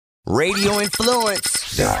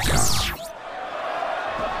RadioInfluence.com.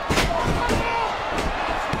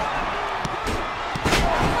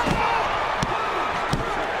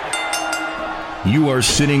 You are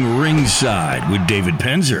sitting ringside with David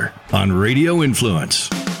Penzer on Radio Influence.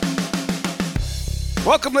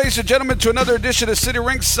 Welcome, ladies and gentlemen, to another edition of City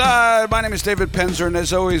Ringside. My name is David Penzer, and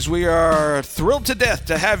as always, we are thrilled to death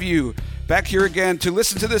to have you back here again to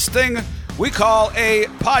listen to this thing we call a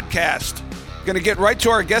podcast. Going to get right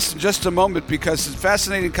to our guest in just a moment because it's a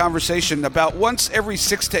fascinating conversation. About once every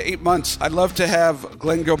 6 to 8 months, I'd love to have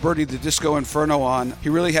Glenn Gilbertti, the Disco Inferno, on. He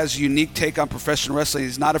really has a unique take on professional wrestling.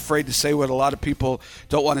 He's not afraid to say what a lot of people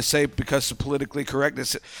don't want to say because of politically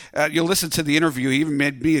correctness. You'll listen to the interview. He even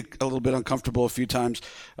made me a little bit uncomfortable a few times,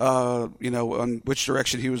 on which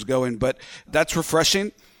direction he was going. But that's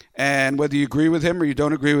refreshing. And whether you agree with him or you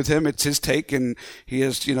don't agree with him, it's his take, and he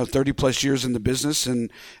has 30 plus years in the business,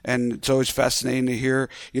 and it's always fascinating to hear.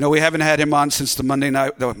 We haven't had him on since the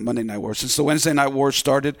since the Wednesday Night War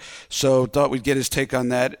started, so thought we'd get his take on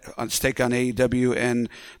that, on his take on AEW and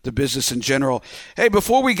the business in general. Hey,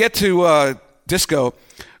 before we get to Disco,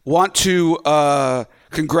 want to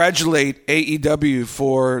congratulate AEW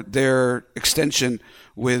for their extension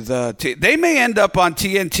with they may end up on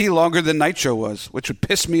TNT longer than Nitro was, which would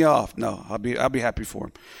piss me off. No, I'll be happy for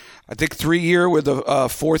him. I think 3-year with a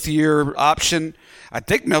 4th-year option. I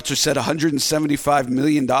think Meltzer said $175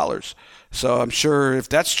 million. So I'm sure if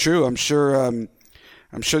that's true, I'm sure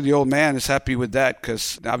the old man is happy with that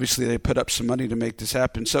because obviously they put up some money to make this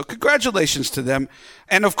happen. So congratulations to them.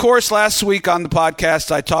 And of course, last week on the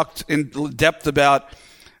podcast, I talked in depth about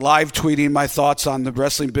live tweeting my thoughts on the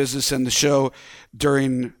wrestling business and the show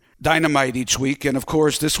during Dynamite each week. And of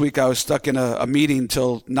course, this week I was stuck in a meeting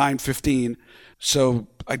till 9:15, so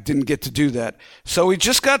I didn't get to do that. So we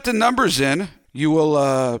just got the numbers in. You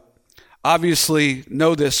will obviously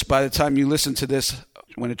know this by the time you listen to this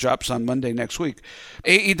when it drops on Monday next week.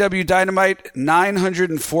 AEW Dynamite,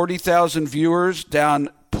 940,000 viewers, down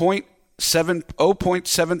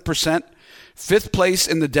 0.7%. 5th place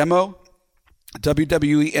in the demo.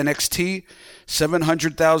 WWE NXT,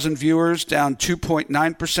 700,000 viewers, down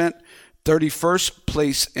 2.9%, 31st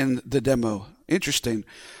place in the demo. Interesting.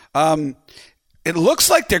 It looks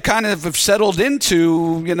like they're kind of have settled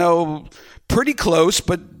into, pretty close,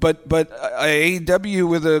 but AEW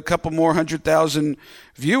with a couple more 100,000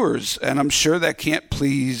 viewers, and I'm sure that can't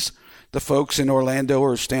please the folks in Orlando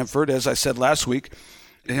or Stanford, as I said last week.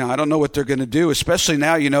 I don't know what they're going to do, especially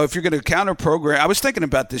now, if you're going to counter-program. I was thinking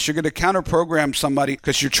about this. You're going to counter-program somebody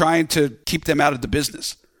because you're trying to keep them out of the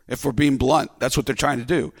business. If we're being blunt, that's what they're trying to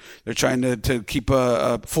do. They're trying to keep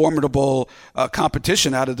a formidable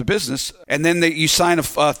competition out of the business. And then you sign a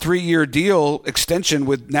 3-year deal extension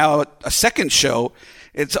with now a second show.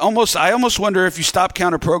 I almost wonder if you stop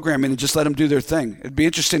counter-programming and just let them do their thing. It'd be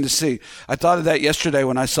interesting to see. I thought of that yesterday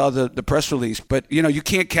when I saw the press release. But, you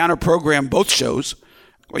can't counter-program both shows.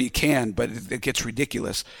 Well, you can, but it gets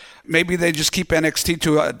ridiculous. Maybe they just keep NXT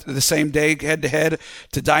to the same day, head-to-head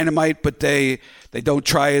to Dynamite, but they don't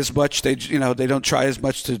try as much. They don't try as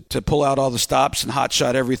much to pull out all the stops and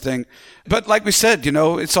hotshot everything. But like we said,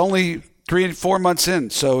 it's only 3 and 4 months in,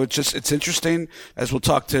 so it's interesting. As we'll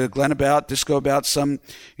talk to Glenn about, Disco about, some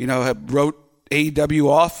wrote AEW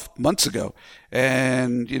off months ago,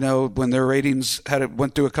 and when their ratings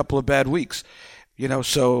went through a couple of bad weeks.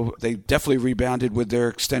 So they definitely rebounded with their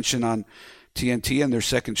extension on TNT and their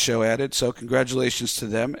second show added. So congratulations to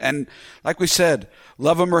them. And like we said,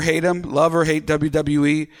 love them or hate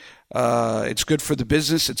WWE. It's good for the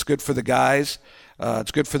business. It's good for the guys.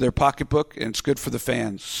 It's good for their pocketbook, and it's good for the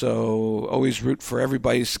fans. So always root for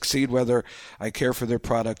everybody to succeed, whether I care for their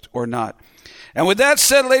product or not. And with that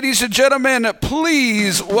said, ladies and gentlemen,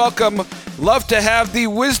 please welcome, love to have the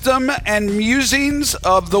wisdom and musings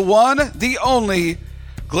of the one, the only,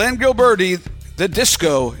 Glenn Gilbertti, the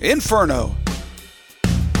Disco Inferno.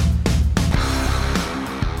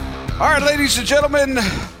 All right, ladies and gentlemen,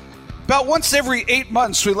 about once every 8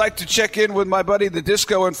 months, we like to check in with my buddy, the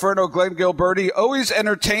Disco Inferno, Glenn Gilbertti. Always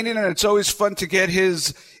entertaining, and it's always fun to get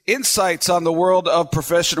his insights on the world of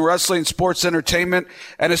professional wrestling, sports entertainment,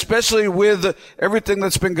 and especially with everything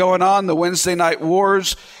that's been going on, the Wednesday Night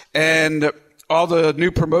Wars, and all the new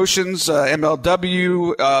promotions,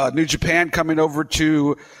 MLW, New Japan coming over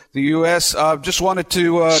to the U.S. Just wanted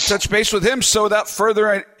to touch base with him. So without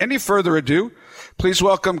any further ado, please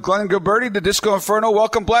welcome Glenn Gilbertti, the Disco Inferno.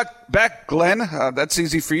 Welcome back, Glenn. That's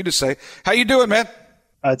easy for you to say. How you doing, man?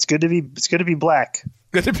 It's good to be black.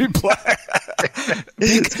 Good to be black.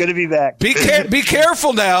 It's good to be back. Be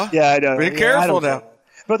careful now. Yeah, I know. Be careful now.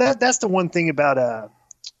 But that's the one thing about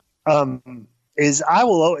is I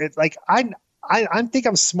think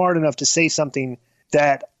I'm smart enough to say something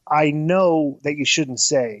that I know that you shouldn't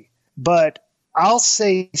say, but I'll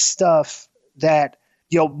say stuff that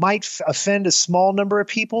might offend a small number of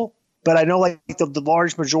people, but I know like the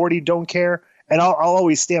large majority don't care, and I'll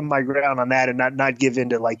always stand my ground on that and not give in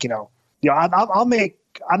to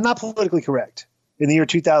I'm not politically correct in the year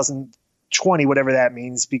 2020, whatever that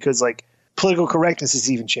means, because like political correctness has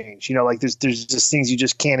even changed. There's just things you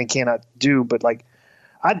just can and cannot do, but like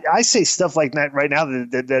I say stuff like that right now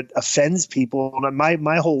that offends people. And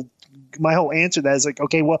my whole answer to that is like,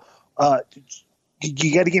 okay, well,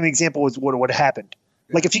 you got to give an example of what happened.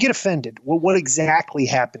 Yeah. Like if you get offended, what exactly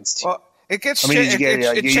happens to you? Well, it gets. You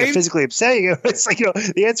get physically upset. It's like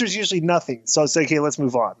the answer is usually nothing. So it's like, okay, let's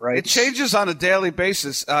move on, right? It changes on a daily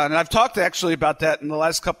basis, and I've talked actually about that in the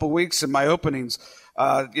last couple of weeks in my openings.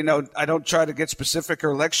 I don't try to get specific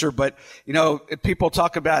or lecture, but if people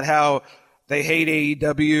talk about how they hate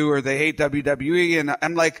AEW or they hate WWE. And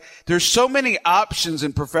I'm like, there's so many options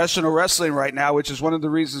in professional wrestling right now, which is one of the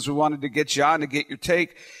reasons we wanted to get you on to get your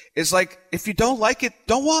take. Is like, if you don't like it,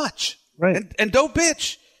 don't watch. Right. And don't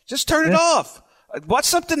bitch. Just turn it off. Watch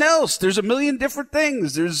something else. There's a million different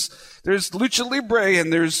things. There's Lucha Libre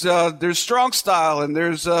and there's Strong Style and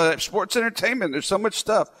there's sports entertainment. There's so much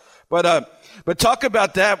stuff. But talk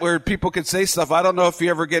about that where people can say stuff. I don't know if you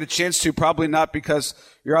ever get a chance to. Probably not because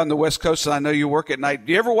you're on the West Coast and I know you work at night.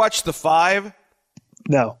 Do you ever watch The Five?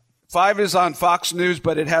 No. Five is on Fox News,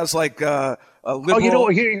 but it has like a liberal.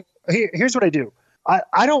 Here's what I do.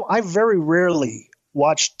 I very rarely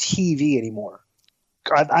watch TV anymore.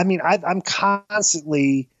 I'm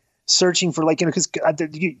constantly searching for because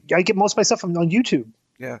I get most of my stuff on YouTube.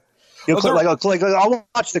 Yeah. I'll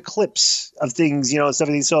watch the clips of things, stuff.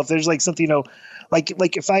 So if there's like something,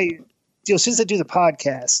 like if I, since I do the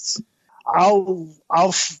podcasts, I'll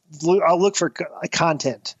look for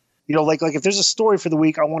content. Like if there's a story for the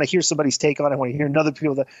week, I want to hear somebody's take on it. I want to hear another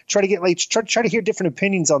people that try to get try to hear different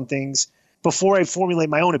opinions on things before I formulate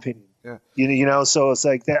my own opinion. Yeah. So it's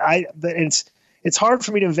like that. It's hard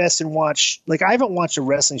for me to invest and watch. Like I haven't watched a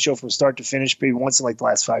wrestling show from start to finish maybe once in like the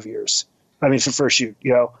last 5 years. I mean, for first shoot,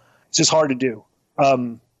 it's just hard to do.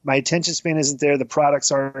 My attention span isn't there. The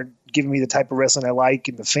products aren't giving me the type of wrestling I like,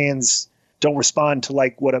 and the fans don't respond to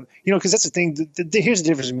like what I'm, because that's the thing. Here's the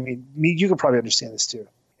difference between me. You can probably understand this too.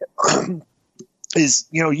 Is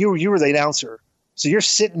you were the announcer, so you're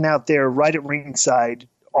sitting out there right at ringside.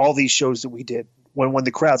 All these shows that we did when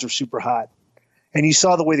the crowds were super hot, and you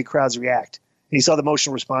saw the way the crowds react, and you saw the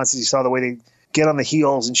emotional responses. You saw the way they get on the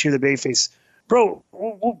heels and cheer the babyface, bro.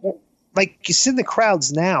 Like you sit in the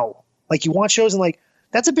crowds now, like you watch shows and like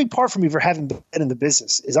that's a big part for me for having been in the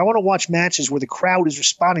business is I want to watch matches where the crowd is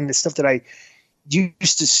responding to stuff that I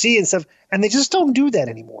used to see and stuff, and they just don't do that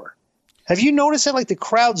anymore. Have you noticed that like the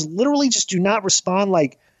crowds literally just do not respond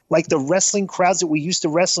like the wrestling crowds that we used to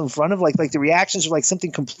wrestle in front of? Like the reactions are like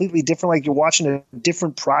something completely different, like you're watching a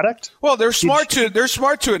different product. Well, they're smart to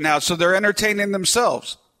it now, so they're entertaining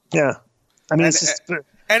themselves. Yeah. I mean, it's just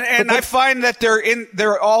And I find that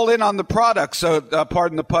they're all in on the product. So,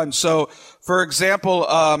 pardon the pun. So, for example,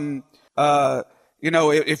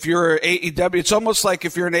 if you're AEW, it's almost like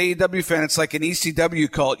if you're an AEW fan, it's like an ECW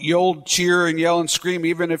cult. You'll cheer and yell and scream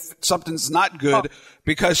even if something's not good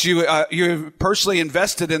because you're personally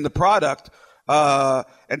invested in the product.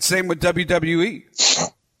 And same with WWE.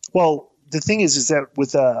 Well, the thing is that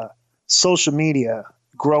with social media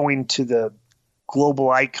growing to the global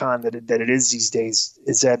icon that it is these days,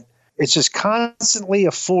 is that it's just constantly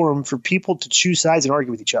a forum for people to choose sides and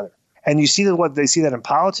argue with each other. And you see they see that in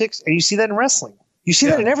politics, and you see that in wrestling. You see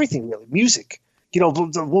that in everything, really. Music.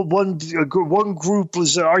 One group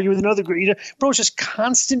was arguing with another group. Bro, it's just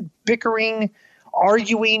constant bickering,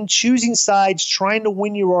 arguing, choosing sides, trying to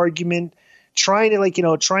win your argument, trying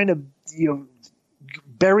to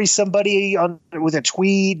bury somebody with a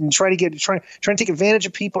tweet and trying to take advantage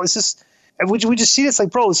of people. It's just. We just see this like,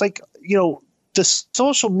 bro, it's like, the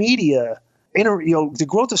social media, the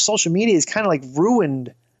growth of social media is kind of like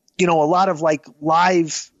ruined, a lot of like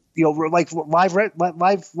live, live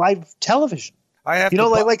television. I have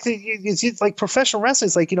it's like professional wrestling.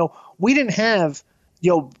 It's like, we didn't have,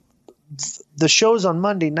 the shows on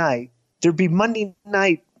Monday night. There'd be Monday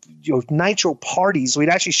night, nitro parties. We'd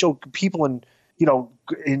actually show people in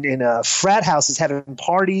frat houses having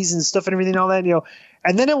parties and stuff and everything and all that,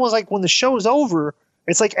 And then it was like when the show's over,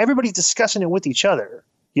 it's like everybody's discussing it with each other,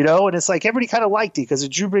 and it's like everybody kind of liked it because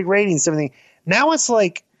it drew big ratings and everything. Now it's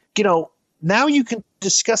like, now you can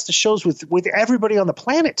discuss the shows with everybody on the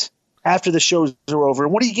planet after the shows are over.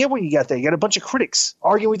 And what do you get when you got there? You got a bunch of critics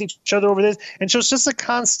arguing with each other over this. And so it's just a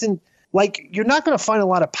constant like you're not going to find a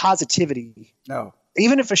lot of positivity. No.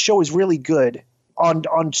 Even if a show is really good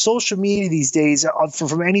on social media these days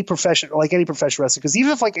from any professional, like any professional wrestler, because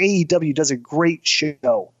even if like AEW does a great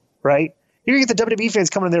show, right? You're going to get the WWE fans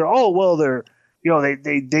coming in there, oh, well,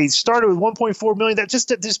 they started with 1.4 million.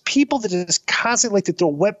 There's people that just constantly like to throw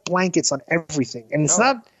wet blankets on everything. And it's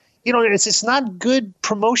not, it's not good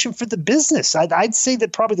promotion for the business. I'd say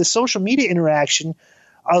that probably the social media interaction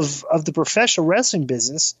of the professional wrestling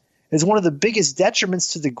business is one of the biggest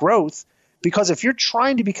detriments to the growth, because if you're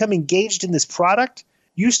trying to become engaged in this product,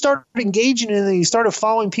 you start engaging in it and you started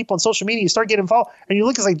following people on social media, you start getting involved, and you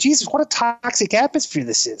look, it's like, Jesus, what a toxic atmosphere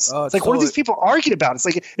this is. It's like, what are these people arguing about?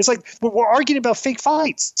 It's like we're arguing about fake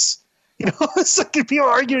fights. It's like people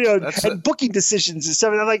arguing and booking decisions and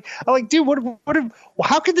stuff. And I'm like, dude,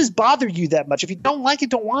 how can this bother you that much? If you don't like it,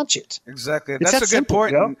 don't watch it. Exactly. That's a good simple,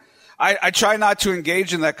 point. I try not to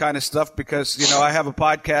engage in that kind of stuff because, I have a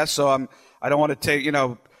podcast, so I don't want to take,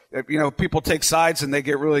 people take sides and they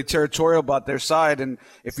get really territorial about their side, and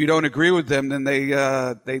if you don't agree with them, then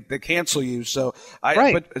they cancel you. So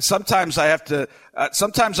but sometimes I have to.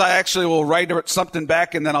 Sometimes I actually will write something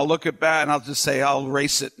back, and then I'll look it back and I'll just say I'll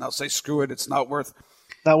erase it and I'll say screw it. It's not worth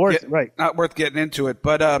getting into it.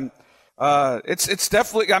 But it's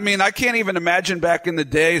definitely. I mean, I can't even imagine back in the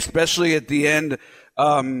day, especially at the end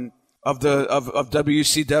of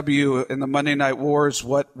WCW in the Monday Night Wars,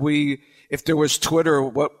 if there was Twitter,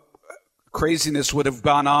 what craziness would have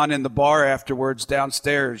gone on in the bar afterwards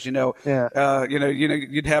downstairs. You'd have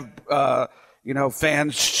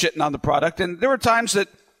fans shitting on the product, and there were times that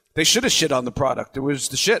they should have shit on the product. It was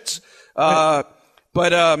the shits. But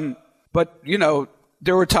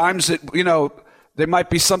there were times that there might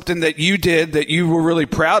be something that you did that you were really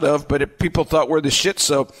proud of, but people thought were the shit.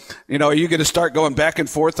 So, are you going to start going back and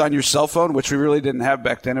forth on your cell phone, which we really didn't have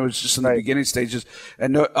back then? It was just in the beginning stages,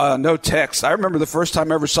 and no text. I remember the first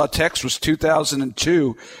time I ever saw text was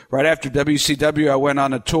 2002, right after WCW. I went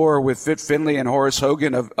on a tour with Fit Finlay and Horace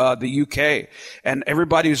Hogan of the UK, and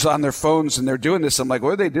everybody was on their phones and they're doing this. I'm like,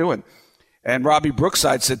 what are they doing? And Robbie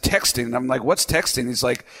Brookside said texting. And I'm like, what's texting? He's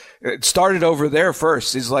like, it started over there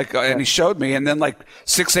first. He's like, and he showed me. And then like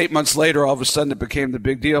 6-8 months later, all of a sudden it became the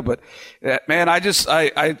big deal. But man, I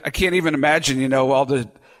can't even imagine, all the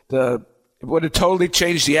it would have totally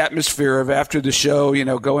changed the atmosphere of after the show,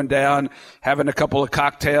 going down, having a couple of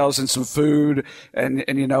cocktails and some food and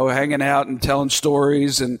hanging out and telling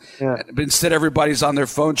stories. And instead everybody's on their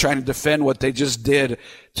phone trying to defend what they just did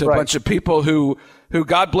to a bunch of people who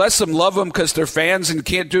God bless them, love them because they're fans and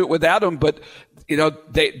can't do it without them. But, you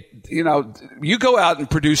go out and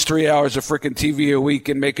produce 3 hours of freaking TV a week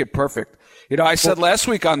and make it perfect. I said last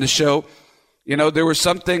week on the show, there were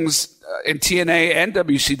some things in TNA and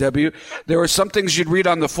WCW, there were some things you'd read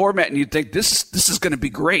on the format and you'd think this is going to be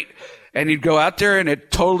great. And you'd go out there and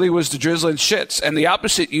it totally was the drizzling shits. And the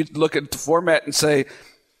opposite, you'd look at the format and say,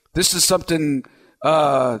 this is something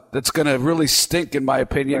that's going to really stink, in my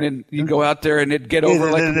opinion. And you go out there and it'd get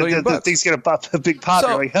over like $1 million. The thing's going to pop a big pop.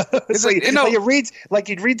 So, it's like,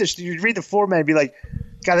 you'd read the format and be like,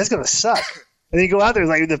 God, that's going to suck. And then you go out there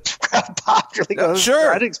like the crowd popped. You're like,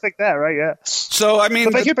 sure. I didn't expect that, right? Yeah. So I mean,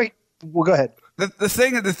 well, go ahead. The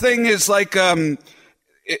thing is like the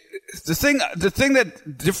thing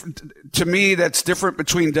that to me that's different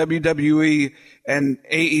between WWE and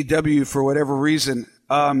AEW for whatever reason.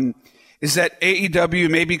 Is that AEW,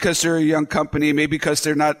 maybe because they're a young company, maybe because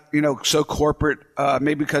they're not, so corporate,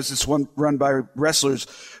 maybe because it's run by wrestlers,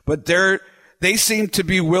 but they seem to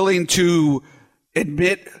be willing to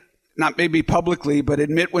admit, not maybe publicly, but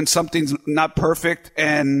admit when something's not perfect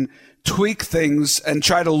and tweak things and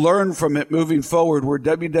try to learn from it moving forward, where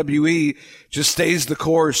WWE just stays the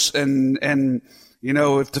course and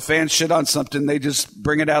if the fans shit on something, they just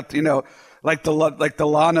bring it out, like the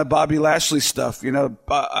Lana Bobby Lashley stuff,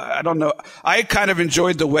 I don't know. I kind of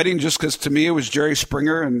enjoyed the wedding just because to me it was Jerry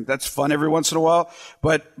Springer, and that's fun every once in a while.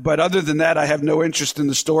 But other than that, I have no interest in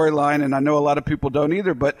the storyline, and I know a lot of people don't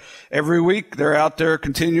either. But every week they're out there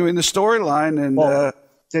continuing the storyline, and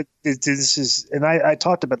this is, and I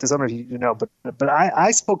talked about this. I don't know if you know, but I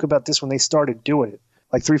spoke about this when they started doing it,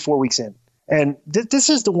 like 3-4 weeks in, and this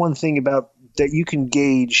is the one thing about that you can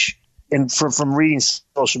gauge from reading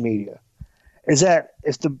social media. Is that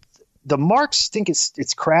if the marks think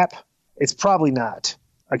it's crap, it's probably not.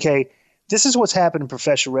 Okay, this is what's happened in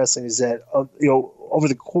professional wrestling. Is that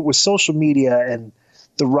with social media and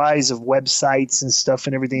the rise of websites and stuff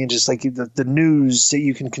and everything, and just like the news that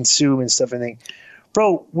you can consume and stuff and everything,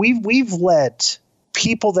 bro, we've let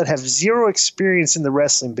people that have zero experience in the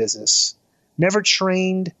wrestling business, never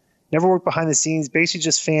trained, never worked behind the scenes, basically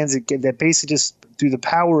just fans that basically just through the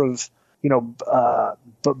power of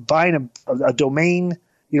buying a domain,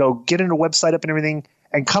 getting a website up and everything,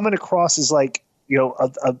 and coming across as like,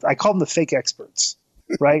 I call them the fake experts,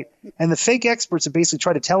 right? And the fake experts have basically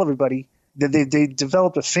tried to tell everybody that they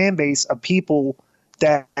developed a fan base of people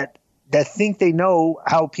that think they know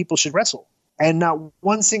how people should wrestle. And not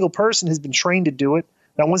one single person has been trained to do it.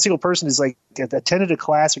 Not one single person has like attended a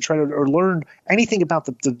class or learned anything about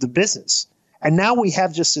the business. And now we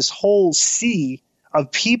have just this whole sea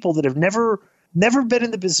of people that have never been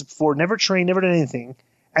in the business before, never trained, never done anything.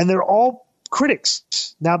 And they're all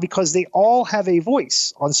critics now because they all have a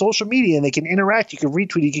voice on social media and they can interact. You can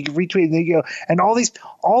retweet, and they go, and all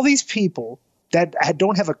these people that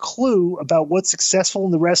don't have a clue about what's successful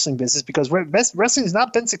in the wrestling business, because wrestling has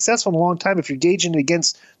not been successful in a long time if you're gauging it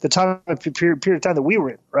against the period of time that we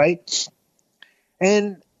were in, right?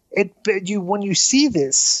 And when you see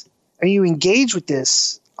this and you engage with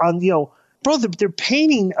this they're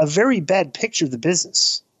painting a very bad picture of the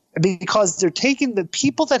business, because they're taking the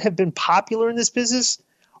people that have been popular in this business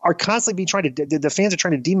are constantly the fans are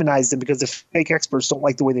trying to demonize them because the fake experts don't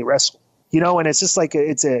like the way they wrestle, and it's just like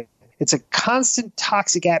it's a constant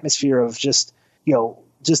toxic atmosphere of just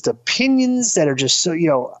opinions that are just so,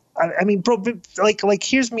 I mean, bro, like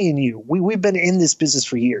here's me and you. We've been in this business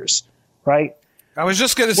for years, right? I was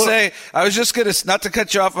just going to not to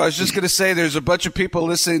cut you off. I was just going to say there's a bunch of people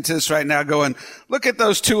listening to this right now going, look at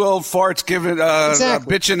those two old farts giving,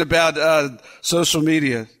 exactly. Bitching about, social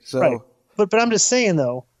media. So, right. But I'm just saying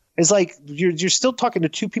though, it's like, you're still talking to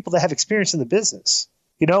two people that have experience in the business.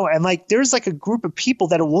 And like there's like a group of people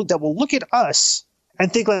that will look at us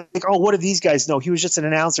and think like, oh, what do these guys know? He was just an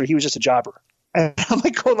announcer. He was just a jobber. And I'm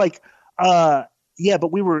like going like, yeah,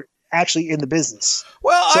 but we were actually in the business.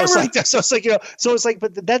 Well, it's like,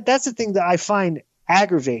 but that's the thing that I find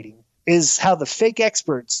aggravating is how the fake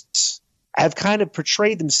experts have kind of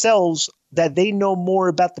portrayed themselves that they know more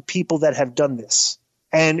about the people that have done this,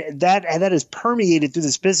 and that has permeated through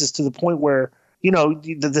this business to the point where.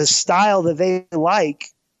 The style that they like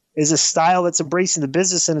is a style that's embracing the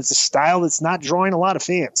business, and it's a style that's not drawing a lot of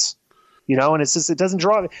fans, and it's just, it doesn't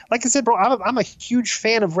draw. Like I said, bro, I'm a huge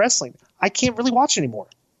fan of wrestling. I can't really watch anymore.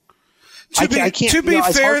 To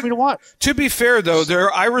be fair, though,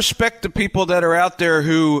 I respect the people that are out there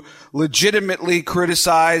who legitimately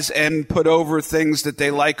criticize and put over things that they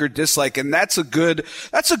like or dislike, and that's a good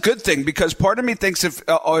thing, because part of me thinks if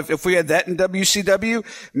we had that in WCW,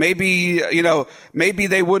 maybe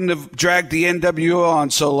they wouldn't have dragged the NWO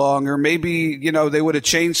on so long, or maybe they would have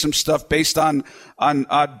changed some stuff based on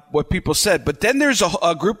what people said. But then there's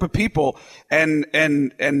a group of people and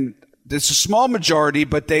it's a small majority,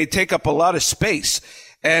 but they take up a lot of space,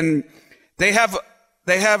 and they have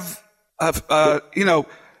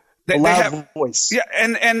voice. Yeah.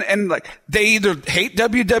 And like they either hate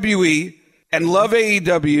WWE and love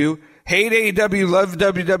AEW, hate AEW, love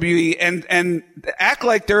WWE, and act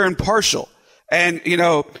like they're impartial. And,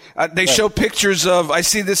 they show pictures of, I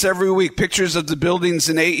see this every week, pictures of the buildings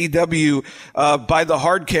in AEW, by the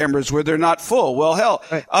hard cameras where they're not full. Well, hell,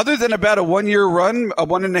 other than about a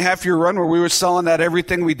 1.5 year run where we were selling out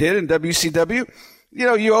everything we did in WCW,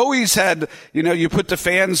 you always had, you put the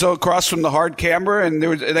fans across from the hard camera, and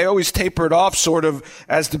they always tapered off sort of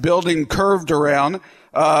as the building curved around.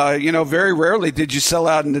 Very rarely did you sell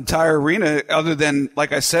out an entire arena, other than,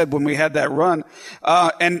 like I said, when we had that run.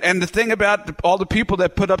 And the thing about all the people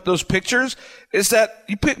that put up those pictures is that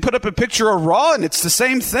you put up a picture of Raw and it's the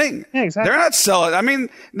same thing. Yeah, exactly. They're not selling. I mean,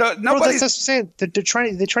 nobody. Well, that's just saying. They try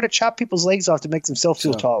to chop people's legs off to make themselves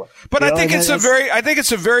feel taller. But I think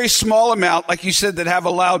it's a very small amount, like you said, that have a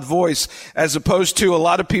loud voice, as opposed to a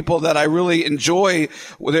lot of people that I really enjoy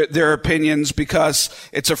their opinions, because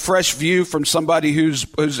it's a fresh view from somebody who's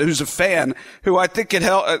a fan, who I think can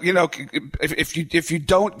help. If you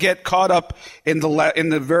don't get caught up in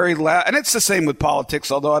the very last, and it's the same with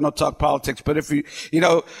politics. Although I don't talk politics, but if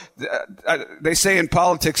they say in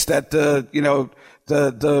politics that the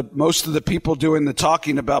most of the people doing the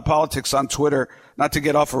talking about politics on Twitter, not to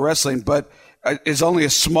get off of wrestling, but is only a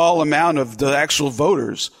small amount of the actual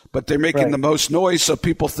voters, but they're making the most noise, so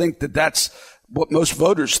people think that that's what most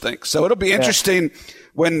voters think. So it'll be interesting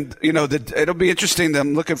when, it'll be interesting.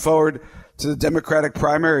 I'm looking forward to the Democratic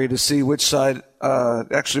primary to see which side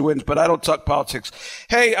actually wins, but I don't talk politics.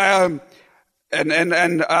 Hey, I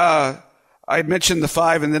mentioned the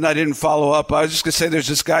 5 and then I didn't follow up. I was just going to say there's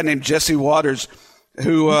this guy named Jesse Waters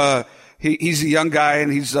who he's a young guy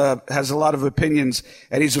and he's has a lot of opinions,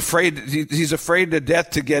 and he's afraid to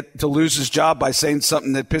death to lose his job by saying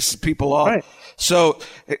something that pisses people off. Right. So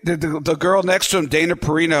the girl next to him, Dana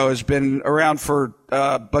Perino, has been around for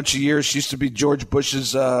a bunch of years. She used to be George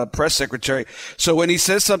Bush's press secretary. So when he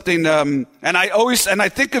says something, and I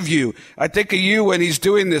think of you. I think of you when he's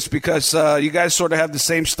doing this because you guys sort of have the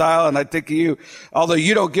same style, and I think of you. Although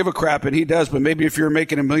you don't give a crap, and he does. But maybe if you were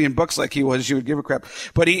making $1 million like he was, you would give a crap.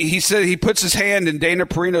 But he said he puts his hand in Dana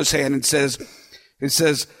Perino's hand and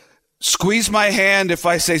says, "Squeeze my hand if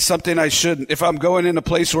I say something I shouldn't. If I'm going in a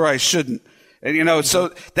place where I shouldn't." And,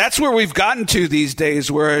 so that's where we've gotten to these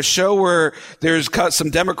days, where a show where there's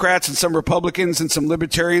some Democrats and some Republicans and some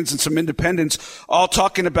Libertarians and some Independents all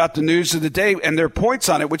talking about the news of the day and their points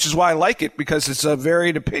on it, which is why I like it, because it's a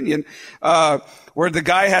varied opinion, where the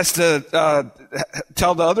guy has to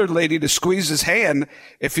tell the other lady to squeeze his hand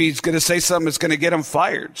if he's going to say something that's going to get him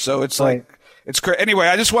fired. So it's right. like, it's crazy. Anyway,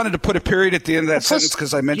 I just wanted to put a period at the end of that sentence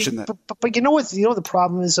because I mentioned that. But you know what? You know what the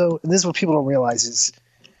problem is, though, and this is what people don't realize is,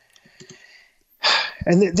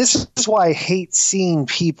 and this is why I hate seeing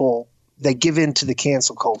people that give in to the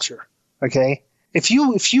cancel culture. Okay, if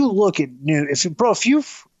you look at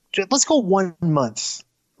let's go 1 month,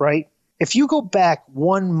 right? If you go back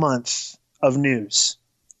 1 month of news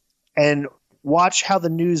and watch how the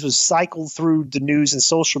news was cycled through the news and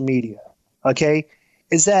social media, okay,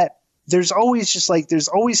 is that there's always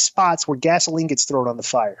spots where gasoline gets thrown on the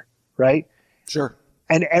fire, right? Sure.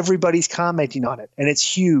 And everybody's commenting on it, and it's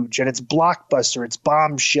huge, and it's blockbuster, it's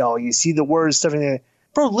bombshell. You see the words, stuff like that.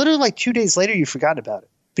 Bro, literally like 2 days later, you forgot about it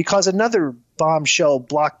because another bombshell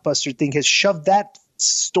blockbuster thing has shoved that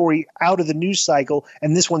story out of the news cycle,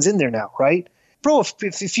 and this one's in there now, right? Bro,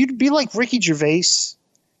 if you'd be like Ricky Gervais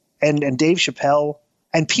and Dave Chappelle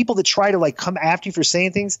and people that try to like come after you for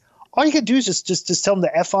saying things, all you can do is just tell them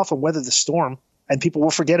to F off and weather the storm, and people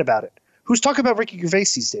will forget about it. Who's talking about Ricky Gervais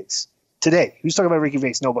these days? Today, who's talking about Ricky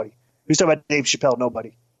Gervais? Nobody. Who's talking about Dave Chappelle?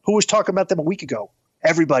 Nobody. Who was talking about them a week ago?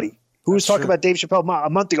 Everybody. Who was talking about Dave Chappelle a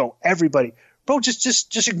month ago? Everybody. Bro,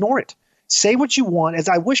 just ignore it. Say what you want. As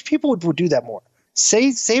I wish people would do that more.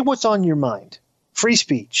 Say what's on your mind. Free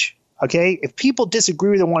speech. Okay? If people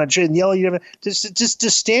disagree with it and want to yell at you,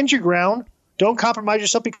 just stand your ground. Don't compromise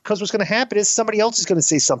yourself, because what's going to happen is somebody else is going to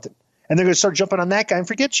say something, and they're going to start jumping on that guy and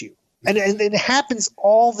forget you. And it happens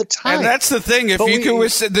all the time. And that's the thing. If you can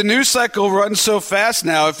withstand, the news cycle runs so fast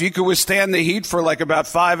now. If you could withstand the heat for like about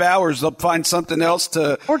 5 hours, they'll find something else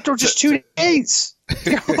to. Or just 2 days.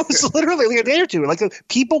 It's literally like a day or two. Like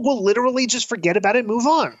people will literally just forget about it and move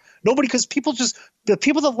on. Nobody, because the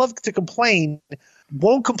people that love to complain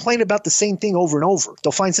won't complain about the same thing over and over.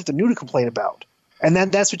 They'll find something new to complain about. And then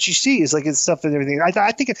that's what you see is like it's stuff and everything.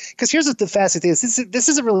 I think because here's the fascinating thing is this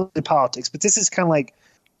isn't really politics, but this is kind of like.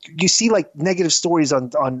 You see like negative stories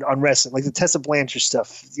on wrestling, like the Tessa Blanchard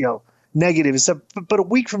stuff, negative stuff. But a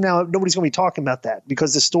week from now, nobody's going to be talking about that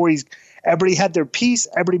because the stories, everybody had their piece,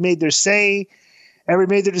 everybody made their say,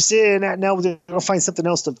 everybody made their decision, and now they're going to find something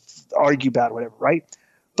else to argue about or whatever, right?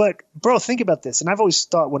 But, bro, think about this. And I've always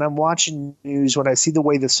thought when I'm watching news, when I see the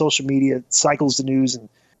way the social media cycles the news and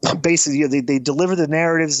basically they deliver the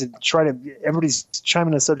narratives and everybody's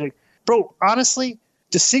chiming on the subject. Bro, honestly,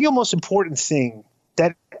 the single most important thing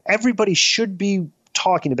that everybody should be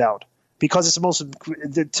talking about, because it's the most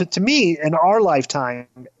to me in our lifetime,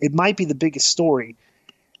 it might be the biggest story,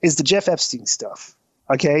 is the Jeff Epstein stuff.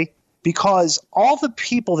 Okay, because all the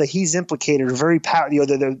people that he's implicated are very powerful.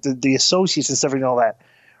 The associates and stuff and all that,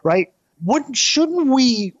 right? Shouldn't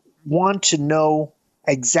we want to know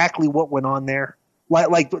exactly what went on there?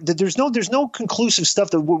 Like there's no conclusive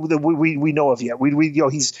stuff that we know of yet.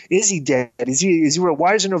 Is he dead? Is he real?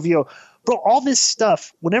 Why is there no video? Bro, all this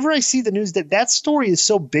stuff, whenever I see the news, that story is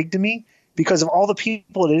so big to me because of all the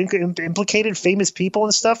people that implicated, famous people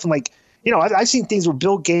and stuff. And I've seen things where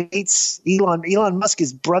Bill Gates, Elon Musk,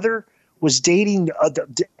 his brother was dating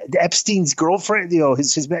the Epstein's girlfriend,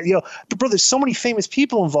 but bro, there's so many famous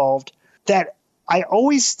people involved that I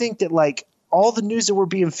always think that like all the news that we're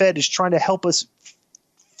being fed is trying to help us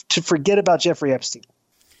to forget about Jeffrey Epstein.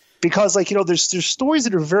 Because there's stories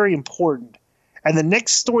that are very important. And the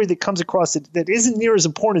next story that comes across that isn't near as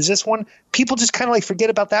important as this one, people just kind of like forget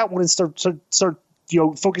about that one and start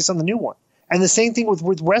focus on the new one. And the same thing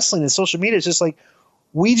with wrestling and social media. It's just like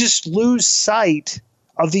we just lose sight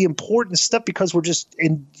of the important stuff because we're just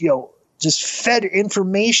just fed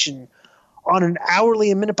information on an hourly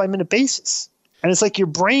and minute by minute basis. And it's like your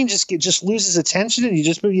brain just loses attention and you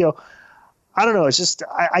just I don't know. It's just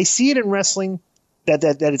I see it in wrestling that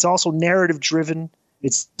it's also narrative driven.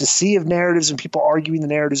 It's the sea of narratives and people arguing the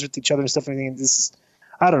narratives with each other and stuff. And everything. This is,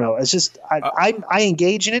 I don't know. It's just I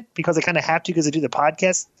engage in it because I kind of have to because I do the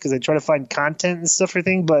podcast because I try to find content and stuff.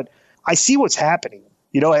 Everything, but I see what's happening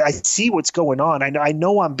I see what's going on. I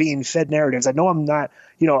know I'm being fed narratives. I know I'm not,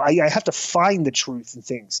 I have to find the truth in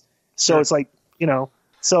things. So it's like,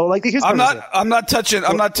 so like here's I'm not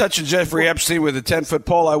touching Jeffrey Epstein with a 10-foot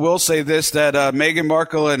pole. I will say this, that Meghan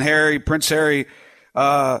Markle and Prince Harry,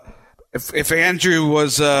 if Andrew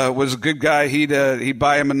was a good guy, he'd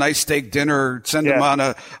buy him a nice steak dinner, or send him on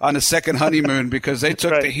a second honeymoon, because they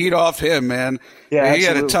took the heat off him, man. Yeah, he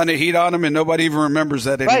had a ton of heat on him, and nobody even remembers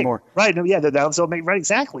that anymore. Right. No, yeah, they're down. So right,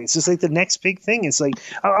 exactly. It's just like the next big thing. It's like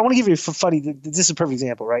I want to give you a funny. This is a perfect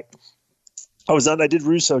example, right? I did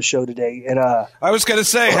Russo's show today, and I was gonna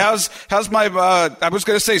say, how's my? I was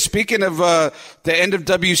gonna say, speaking of the end of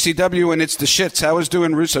WCW and it's the shits, how was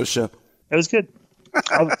doing Russo's show? It was good.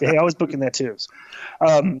 I was booking that too.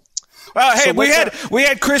 We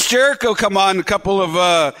had Chris Jericho come on a couple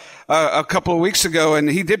of weeks ago, and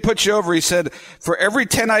he did put you over. He said for every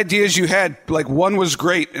 10 ideas you had, like 1 was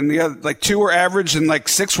great, and the other, like 2 were average, and like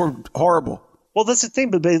 6 were horrible. Well, that's the thing,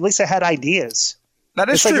 but at least I had ideas. That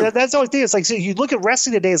is true. Like, that's always the thing. It's like, so you look at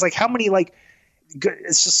wrestling today. It's like how many like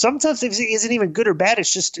sometimes it isn't even good or bad.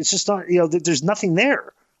 It's just not. There's nothing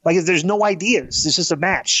there. Like there's no ideas. It's just a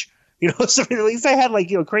match. So at least I had like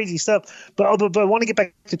crazy stuff. But I want to get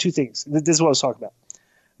back to 2 things. This is what I was talking about.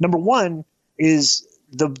 Number 1 is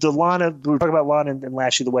the Lana. We were talking about Lana and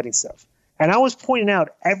Lashley, the wedding stuff. And I was pointing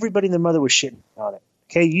out everybody and their mother was shitting on it.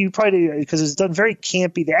 Okay, you probably, because it's done very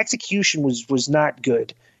campy. The execution was not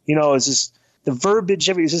good. It's just the verbiage.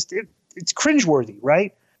 It's cringeworthy,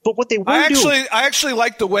 right? But what they were I actually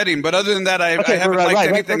liked the wedding, but other than that, I haven't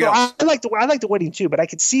liked anything else. I like the wedding too, but I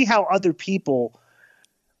could see how other people.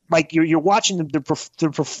 Like you're watching them to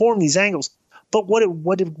perform these angles, but what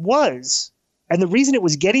it was, and the reason it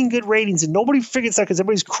was getting good ratings and nobody figured this out because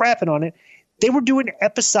everybody's crapping on it, they were doing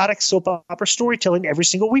episodic soap opera storytelling every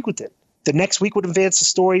single week with it. The next week would advance the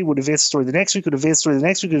story, the next week would advance the story, the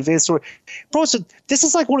next week would advance the story. Bro, so this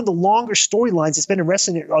is like one of the longer storylines that's been on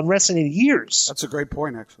wrestling in years. That's a great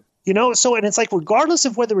point, actually. So and it's like regardless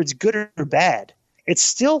of whether it's good or bad, it's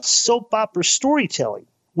still soap opera storytelling,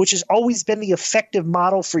 which has always been the effective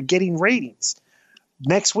model for getting ratings.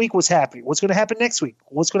 Next week, what's happening? What's going to happen next week?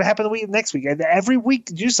 What's going to happen the week next week? And every week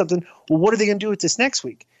to do something. Well, what are they going to do with this next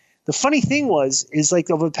week? The funny thing is like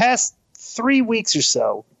over the past 3 weeks or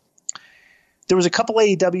so, there was a couple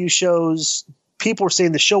AEW shows. People were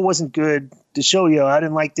saying the show wasn't good. The show, I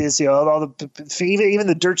didn't like this. All the even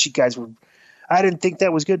the dirt sheet guys were. I didn't think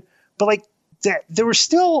that was good. But like that, they're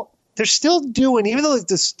still doing, even though like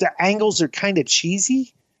the angles are kind of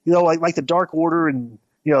cheesy. Like the Dark Order and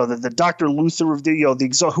the Dr. Luther of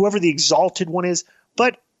whoever the Exalted one is,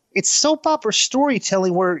 but it's soap opera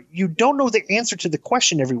storytelling where you don't know the answer to the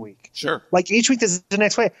question every week. Sure. Like each week there's the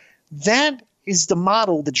next way. That is the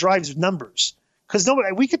model that drives numbers. Because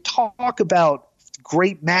we could talk about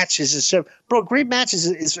great matches and stuff, bro. Great matches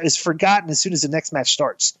is forgotten as soon as the next match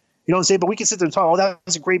starts. You know what I'm saying? But we can sit there and talk. Oh, that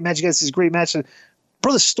was a great match. You guys, this is a great match.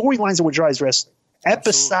 Bro, the storylines are what drives wrestling.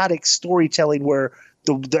 Episodic storytelling where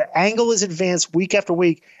the angle is advanced week after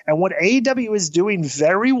week. And what AEW is doing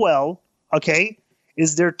very well, okay,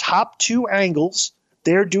 is their top 2 angles.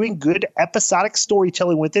 They're doing good episodic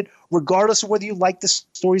storytelling with it, regardless of whether you like the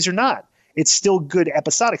stories or not. It's still good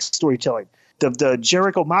episodic storytelling. The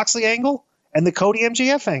Jericho Moxley angle and the Cody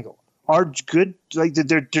MJF angle are good. Like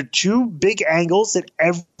they're 2 big angles that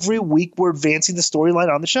every week we're advancing the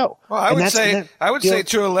storyline on the show. Well, I would say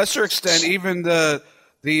to a lesser extent, even the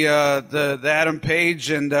Adam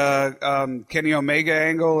Page and Kenny Omega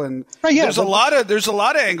angle, and there's a lot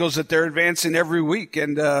of angles that they're advancing every week,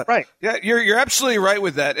 and right, yeah, you're absolutely right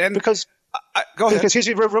with that. And because go ahead. Because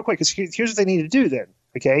real quick, because here's what they need to do then.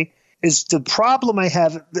 Okay, is the problem I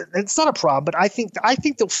have? It's not a problem, but I think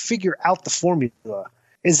they'll figure out the formula.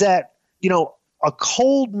 Is that a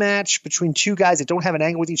cold match between 2 guys that don't have an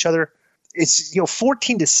angle with each other? It's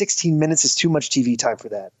 14 to 16 minutes is too much TV time for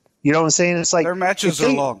that. You know what I'm saying? It's like their matches are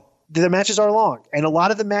long. Their matches are long, and a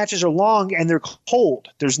lot of the matches are long and they're cold.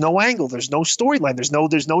 There's no angle. There's no storyline. There's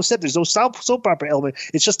no set. There's no soap opera element.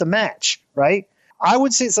 It's just a match, right? I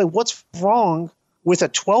would say it's like, what's wrong with a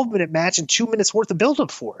 12-minute match and 2 minutes worth of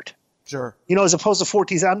build-up for it? Sure. As opposed to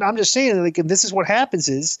 14. I'm just saying, like, and this is what happens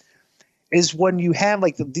is when you have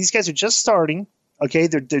like these guys are just starting. Okay,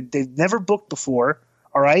 they've never booked before.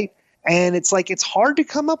 All right, and it's like it's hard to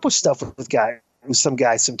come up with stuff with some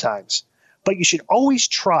guys sometimes, but you should always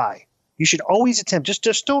try. You should always attempt.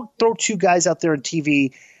 Just don't throw 2 guys out there on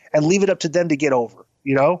TV and leave it up to them to get over.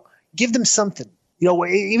 Give them something.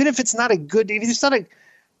 Even if it's not a good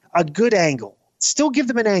angle, still give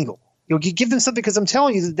them an angle. Give them something, because I'm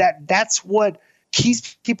telling you that's what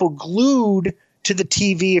keeps people glued to the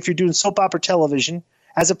TV if you're doing soap opera television,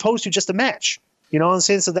 as opposed to just a match. You know what I'm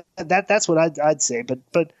saying? So that's what I'd say.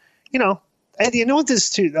 But you know, and you know what this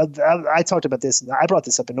too. I talked about this. And I brought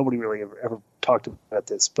this up, and nobody really ever talked about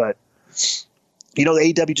this. But you know,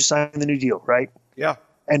 the AEW just signed the new deal, right? Yeah.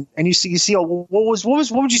 And you see what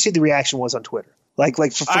would you say the reaction was on Twitter? Like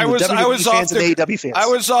from I was the WWE fans and the AEW fans. I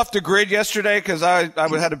was off the grid yesterday because I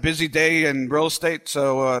had a busy day in real estate.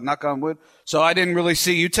 So knock on wood. So I didn't really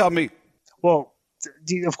see. You tell me. Well,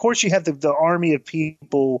 of course you have the army of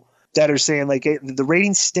people that are saying like the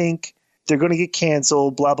ratings stink, they're going to get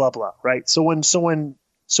canceled, blah blah blah, right? So when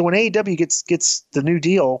AEW gets the new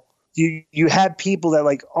deal, you had people that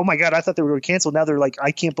like, oh my god, I thought they were going to cancel. Now they're like,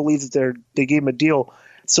 I can't believe that they gave them a deal.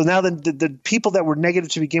 So now the people that were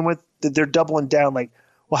negative to begin with, they're doubling down. Like,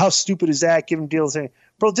 well, how stupid is that? Give them deals,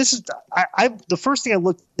 bro. This is the first thing I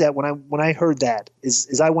looked at when I heard that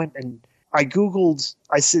is I went and I Googled.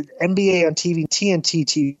 I said NBA on TV, TNT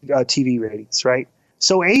TV ratings, right?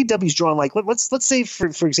 So AEW's drawing like let's say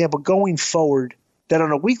for example going forward that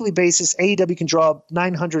on a weekly basis AEW can draw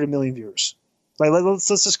 900 million viewers. Like let's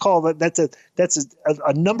just call that's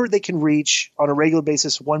a number they can reach on a regular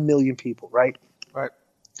basis 1 million people, right? Right.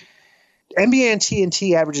 NBA and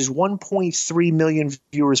TNT averages 1.3 million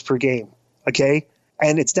viewers per game, okay?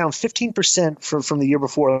 And it's down 15% from the year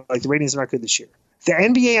before. Like the ratings are not good this year. The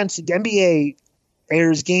NBA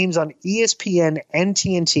airs games on ESPN and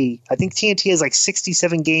TNT. I think TNT has like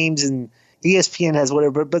 67 games and ESPN has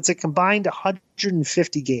whatever, but it's a combined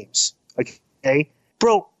 150 games, okay?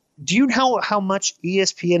 Bro, do you know how much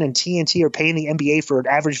ESPN and TNT are paying the NBA for an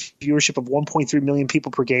average viewership of 1.3 million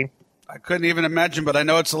people per game? I couldn't even imagine, but I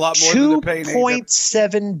know it's a lot more than they're paying.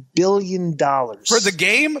 $2.7 billion. For the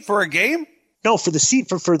game? For a game? No, for the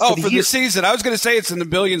for the season. I was going to say it's in the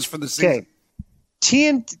billions for the season.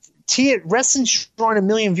 Okay. Wrestling's drawing 1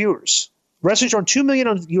 million viewers. Wrestling's drawing 2 million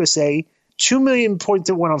on USA, 2 million point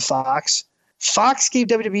that went on Fox. Fox gave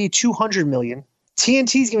WWE 200 million.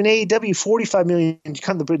 TNT's giving AEW 45 million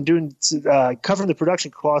covering the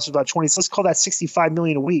production costs of about 20. So let's call that 65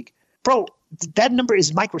 million a week. Bro, that number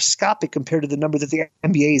is microscopic compared to the number that the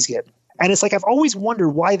NBA is getting. And it's like I've always wondered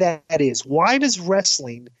why that is. Why does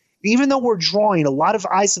wrestling, even though we're drawing a lot of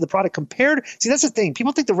eyes to the product compared – see, that's the thing.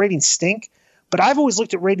 People think the ratings stink, but I've always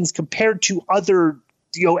looked at ratings compared to other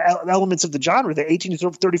elements of the genre, the 18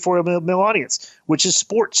 to 34 mil audience, which is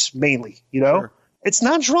sports mainly, Sure. It's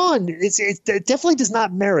not drawn. It definitely does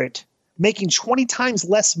not merit making 20 times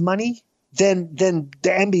less money than the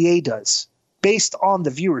NBA does based on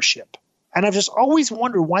the viewership. And I've just always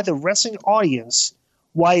wondered why the wrestling audience,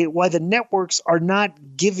 why the networks are not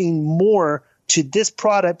giving more to this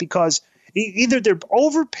product, because either they're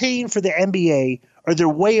overpaying for the NBA or they're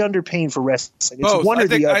way underpaying for wrestling. It's both. one or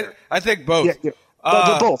the other. I think both. Yeah.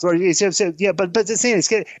 But both. Right? Yeah, but it's saying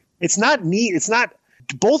it's not neat. It's not.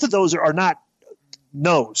 Both of those are not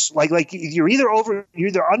no's. Like you're either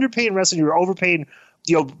underpaying wrestling, you're overpaying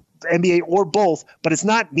NBA, or both. But it's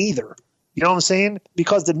not neither. You know what I'm saying?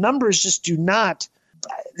 Because the numbers just do not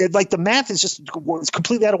 – like the math is just it's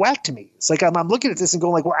completely out of whack to me. It's like I'm looking at this and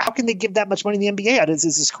going like, well, how can they give that much money in the NBA? This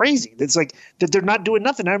is crazy. It's like that they're not doing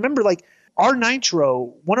nothing. I remember like one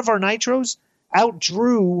of our Nitros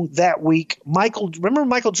outdrew that week Remember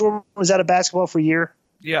Michael Jordan was out of basketball for a year?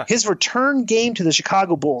 Yeah. His return game to the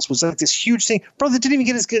Chicago Bulls was like this huge thing. Bro, that didn't even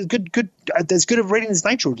get as good of rating as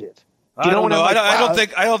Nitro did. I don't know.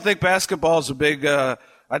 I don't think basketball is a big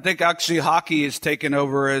I think actually hockey is taken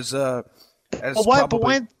over as why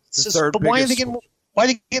are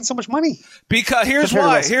they getting so much money? Because here's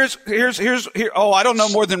why. I don't know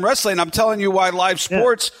more than wrestling. I'm telling you why live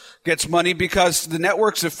sports gets money, because the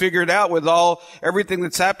networks have figured out with everything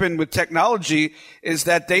that's happened with technology is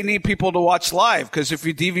that they need people to watch live. Because if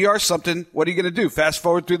you DVR something, what are you going to do? Fast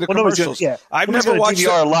forward through the commercials. I've never watched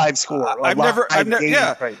DVR a live score. I've never.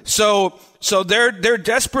 Yeah. Right. So they're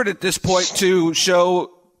desperate at this point to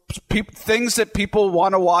show things that people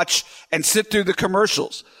want to watch and sit through the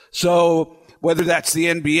commercials. So whether that's the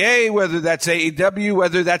NBA, whether that's AEW,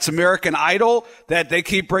 whether that's American Idol that they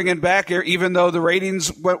keep bringing back, even though the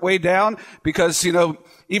ratings went way down, because,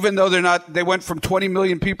 even though they went from 20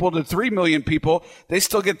 million people to 3 million people, they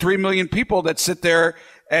still get 3 million people that sit there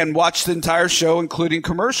and watch the entire show, including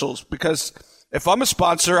commercials. Because if I'm a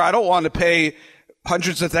sponsor, I don't want to pay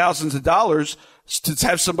hundreds of thousands of dollars to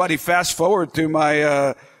have somebody fast forward through my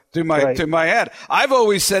ad. I've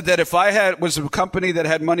always said that if I was a company that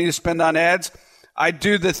had money to spend on ads, I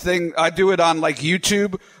do it on like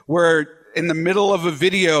YouTube, where in the middle of a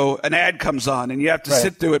video an ad comes on and you have to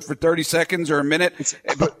sit through it for 30 seconds or a minute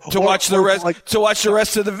to watch the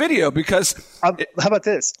rest of the video. Because how about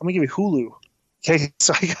this? I'm gonna give you Hulu. Okay,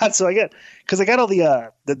 so I got all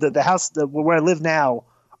the house where I live now.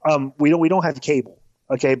 We don't have cable.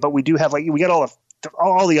 Okay, but we do have we got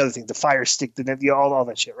all the other things, the Fire Stick, all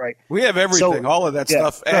that shit, right? We have everything, all of that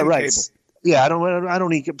stuff, and right. cable. Yeah, I don't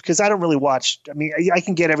need, because I don't really watch. I mean, I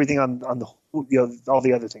can get everything on the all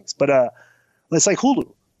the other things, but it's like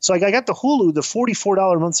Hulu. So I got the Hulu, the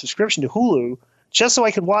 $44 a month subscription to Hulu, just so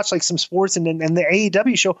I could watch some sports and the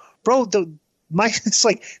AEW show, bro. It's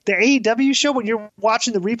like the AEW show, when you're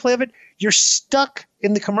watching the replay of it, you're stuck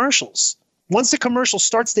in the commercials. Once the commercial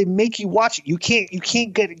starts, they make you watch it. You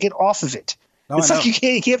can't get off of it. No, it's like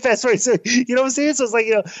you can't fast forward. So, you know what I'm saying? So it's like,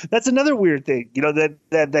 that's another weird thing,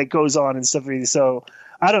 that goes on and stuff. So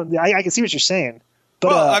I can see what you're saying.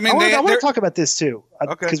 But I want to talk about this too.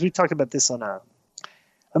 Because we talked about this on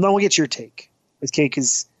and then we'll get your take. Okay,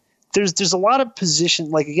 because there's a lot of position,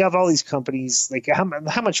 you have all these companies, how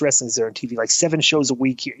much wrestling is there on TV? 7 shows a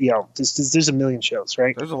week, there's a million shows,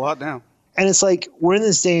 right? There's a lot now. And it's we're in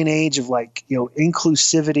this day and age of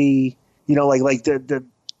inclusivity, the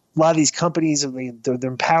a lot of these companies, they're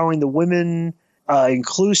empowering the women,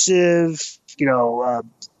 inclusive, no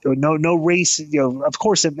race, of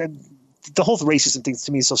course, the whole racism thing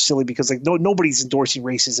to me is so silly because nobody's endorsing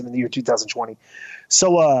racism in the year 2020.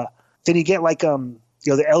 So then you get the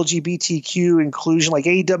LGBTQ inclusion,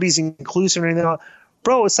 AEW's inclusive and everything.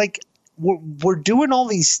 Bro, it's we're doing all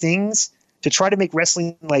these things to try to make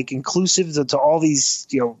wrestling inclusive to all these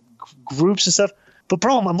groups and stuff. But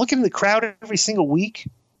bro, I'm looking at the crowd every single week.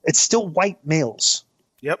 It's still white males.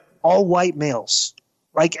 Yep, all white males.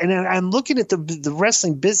 And I'm looking at the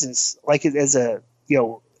wrestling business as a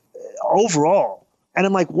overall, and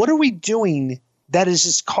I'm what are we doing that is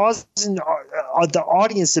just causing the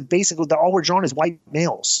audience to basically all we're drawing is white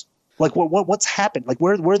males? What's happened?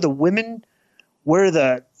 Where are the women? Where are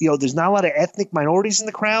the there's not a lot of ethnic minorities in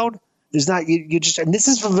the crowd. There's not and this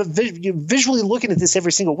is you're visually looking at this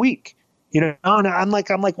every single week, and I'm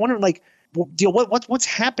wondering what's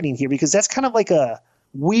happening here, because that's kind of a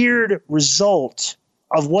weird result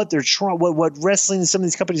of what they're trying, what wrestling and some of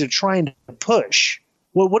these companies are trying to push.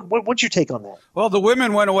 What's your take on that? Well, the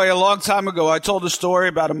women went away a long time ago. I told a story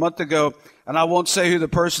about a month ago, and I won't say who the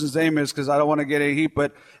person's name is because I don't want to get any heat.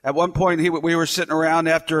 But at one point, we were sitting around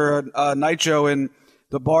after a night show in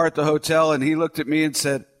the bar at the hotel, and he looked at me and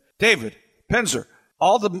said, "David Penzer,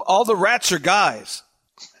 all the rats are guys."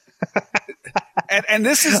 And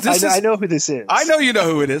this is I know who this is. I know you know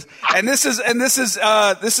who it is. And this is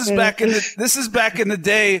back in the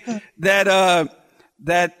day that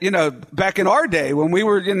back in our day when we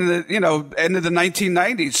were in the end of the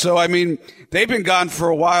 1990s. So I mean, they've been gone for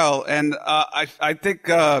a while, and I think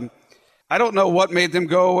I don't know what made them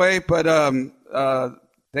go away, but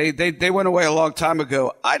they went away a long time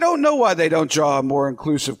ago. I don't know why they don't draw a more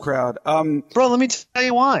inclusive crowd. Bro, let me tell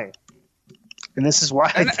you why. And this is why.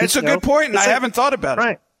 And it's a good point, and I haven't thought about it.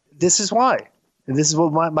 Right. This is why. And this is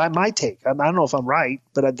what my take. I don't know if I'm right,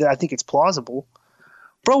 but I think it's plausible.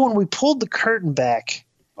 Bro, when we pulled the curtain back.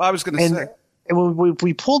 Well, I was going to say. And when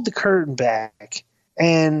we pulled the curtain back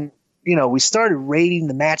and, we started rating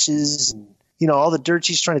the matches and, all the dirt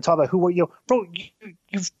sheets trying to talk about who were, bro,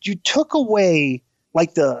 you took away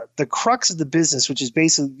the crux of the business, which is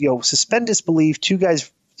basically, suspend disbelief, 2 guys,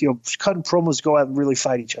 cutting promos, go out and really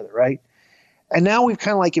fight each other, right? And now we've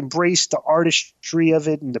kind of embraced the artistry of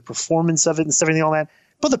it and the performance of it and everything, all that.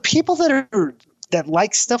 But the people that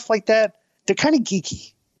like stuff like that, they're kind of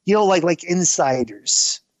geeky, like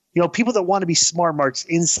insiders, people that want to be smart marks,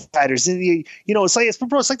 insiders. And, it's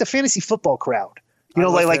like the fantasy football crowd,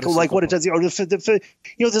 like what it does. Or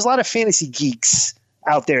there's a lot of fantasy geeks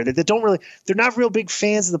out there that don't really, they're not real big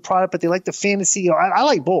fans of the product, but they like the fantasy. I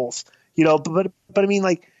like both, but I mean,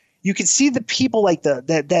 you can see the people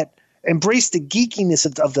that embrace the geekiness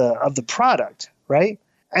of the product, right?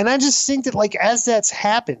 And I just think that as that's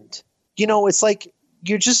happened, it's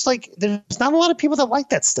you're just there's not a lot of people that like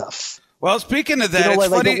that stuff. Well, speaking of that,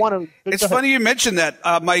 it's funny you mentioned that.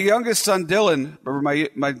 My youngest son Dylan, or I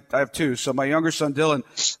have 2, so my younger son Dylan,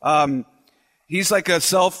 he's like a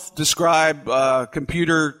self-described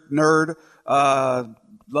computer nerd.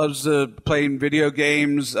 Loves playing video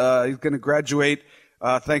games. He's going to graduate,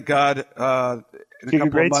 thank God, in a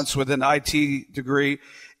couple of months with an IT degree,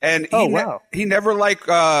 and he never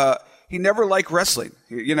liked wrestling.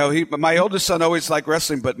 My oldest son always liked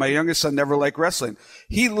wrestling, but my youngest son never liked wrestling.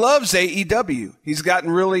 He loves AEW. He's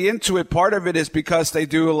gotten really into it. Part of it is because they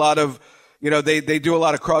do a lot of, they do a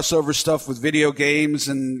lot of crossover stuff with video games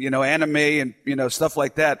and, anime and, stuff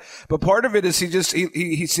like that. But part of it is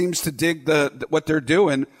he seems to dig what they're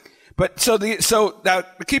doing. But so now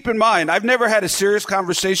keep in mind, I've never had a serious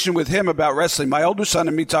conversation with him about wrestling. My older son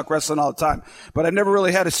and me talk wrestling all the time, but I've never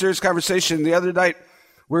really had a serious conversation. The other night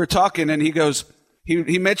we were talking, and he goes,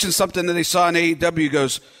 he mentioned something that he saw in AEW. He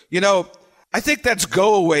goes, I think that's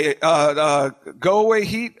go away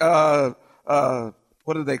heat.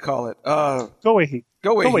 What do they call it? Go away heat.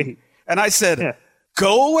 Go away heat. And I said,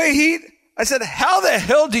 Go away heat. I said, how the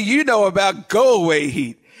hell do you know about go away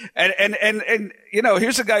heat? And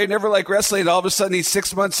here's a guy who never liked wrestling. And all of a sudden, he's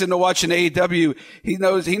 6 months into watching AEW. He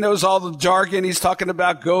knows all the jargon. He's talking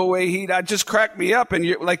about go away heat. That just cracked me up. And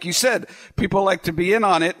like you said, people like to be in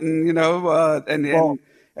on it, and they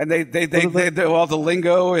all the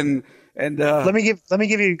lingo and. Let me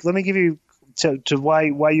give you to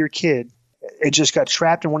why your kid it just got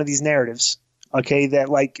trapped in one of these narratives. Okay,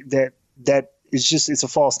 that is just it's a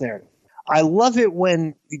false narrative. I love it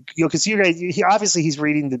when because he's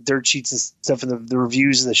reading the dirt sheets and stuff and the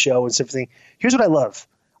reviews of the show and stuff. Here's what I love.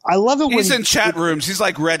 I love it when he's in chat rooms. He's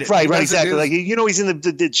like Reddit, right, exactly. Like he's in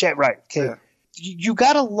the chat, right? Okay, yeah. You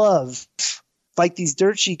gotta love like these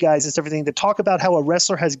dirt sheet guys and everything that talk about how a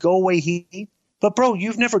wrestler has go away heat. But bro,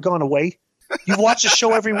 you've never gone away. You watch the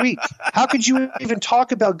show every week. How could you even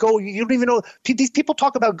talk about go? You don't even know these people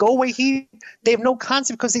talk about go away heat. They have no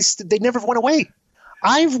concept because they never went away.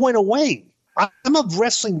 I've went away. I'm a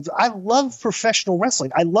wrestling. I love professional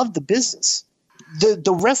wrestling. I love the business. The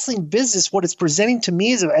wrestling business, what it's presenting to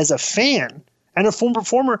me as a fan and a former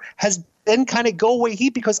performer, has been kind of go away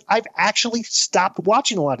heat because I've actually stopped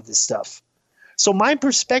watching a lot of this stuff. So my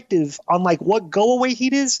perspective on like what go away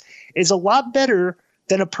heat is a lot better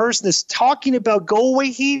than a person that's talking about go away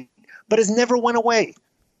heat but has never went away.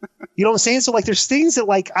 You know what I'm saying? So like there's things that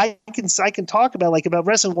like I can talk about like about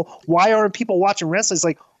wrestling. Well, why aren't people watching wrestling? It's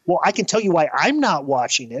like, well, I can tell you why I'm not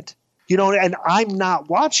watching it, and I'm not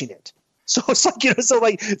watching it. So it's like, are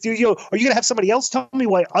you going to have somebody else tell me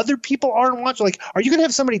why other people aren't watching? Like, are you going to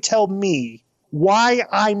have somebody tell me why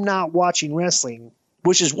I'm not watching wrestling,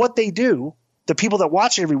 which is what they do? The people that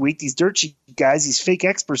watch it every week, these dirt sheet guys, these fake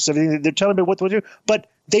experts, everything, they're telling me what to do, but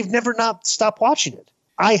they've never not stopped watching it.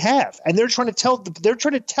 I have, and they're trying to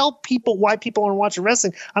tell people why people aren't watching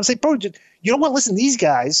wrestling. I'm saying, bro, you don't want to listen to these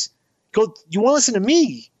guys. You want to listen to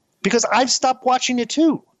me because I've stopped watching it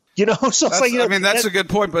too. So it's like, that's a good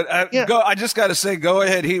point. But I just got to say, go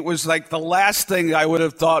ahead. He was like the last thing I would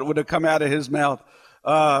have thought would have come out of his mouth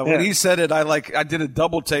when he said it. I did a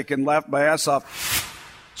double take and laughed my ass off.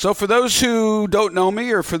 So for those who don't know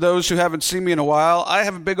me or for those who haven't seen me in a while, I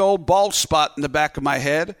have a big old bald spot in the back of my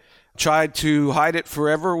head. Tried to hide it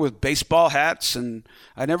forever with baseball hats, and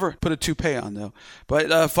I never put a toupee on, though.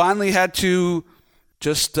 But finally had to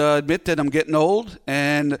just admit that I'm getting old,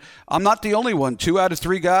 and I'm not the only one. 2 out of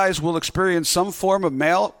 3 guys will experience some form of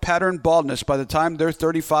male pattern baldness by the time they're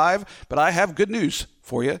 35, but I have good news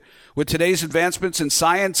for you. With today's advancements in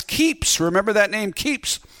science, Keeps, remember that name,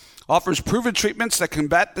 Keeps, offers proven treatments that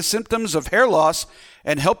combat the symptoms of hair loss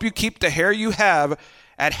and help you keep the hair you have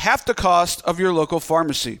at half the cost of your local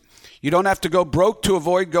pharmacy. You don't have to go broke to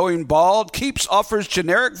avoid going bald. Keeps offers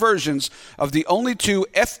generic versions of the only 2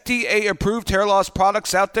 FDA-approved hair loss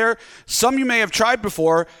products out there. Some you may have tried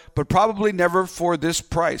before, but probably never for this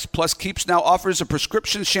price. Plus, Keeps now offers a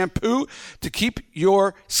prescription shampoo to keep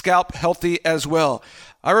your scalp healthy as well.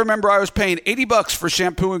 I remember I was paying $80 for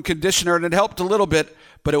shampoo and conditioner, and it helped a little bit,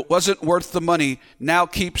 but it wasn't worth the money. Now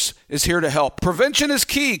Keeps is here to help. Prevention is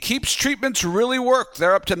key. Keeps treatments really work.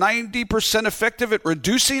 They're up to 90% effective at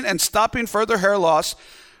reducing and stopping further hair loss,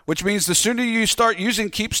 which means the sooner you start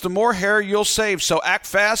using Keeps, the more hair you'll save. So act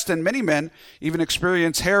fast, and many men even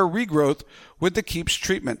experience hair regrowth with the Keeps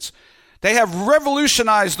treatments. They have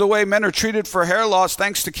revolutionized the way men are treated for hair loss.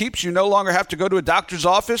 Thanks to Keeps, you no longer have to go to a doctor's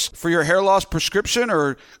office for your hair loss prescription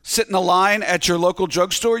or sit in a line at your local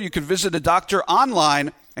drugstore. You can visit a doctor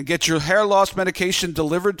online and get your hair loss medication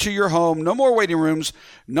delivered to your home. No more waiting rooms,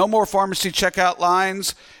 no more pharmacy checkout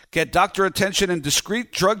lines. Get doctor attention and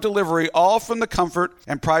discreet drug delivery, all from the comfort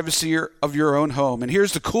and privacy of your own home. And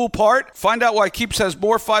here's the cool part. Find out why Keeps has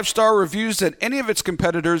more 5-star reviews than any of its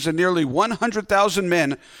competitors, and nearly 100,000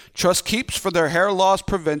 men trust Keeps for their hair loss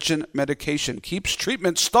prevention medication. Keeps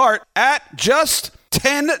treatments start at just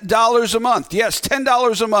 $10 a month. Yes,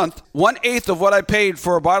 $10 a month. 1/8 of what I paid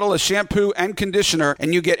for a bottle of shampoo and conditioner,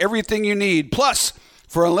 and you get everything you need. Plus,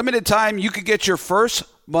 for a limited time, you could get your first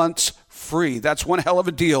month's free. That's one hell of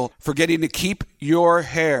a deal for getting to keep your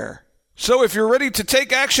hair. So if you're ready to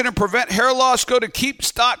take action and prevent hair loss, go to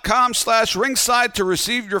keeps.com/ringside to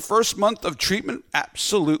receive your first month of treatment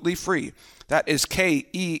absolutely free. That is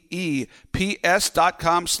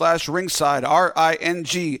KEEPS.com/ringside,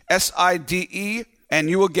 RINGSIDE. and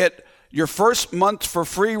you will get your first month for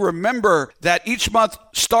free. Remember that each month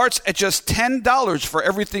starts at just $10 for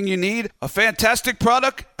everything you need. A fantastic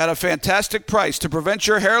product at a fantastic price. To prevent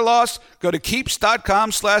your hair loss, go to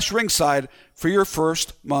keeps.com/ringside for your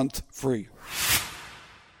first month free.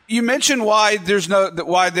 You mentioned why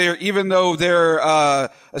even though they're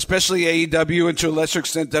especially AEW and to a lesser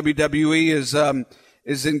extent WWE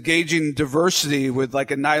is engaging diversity with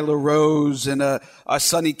like a Nyla Rose and a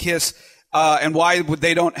Sunny Kiss. And why would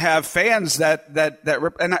they don't have fans that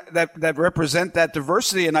represent that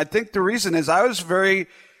diversity? And I think the reason is I don't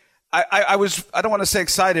want to say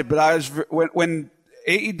excited, but when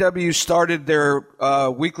AEW started their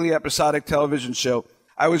weekly episodic television show,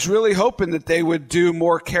 I was really hoping that they would do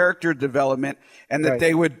more character development and that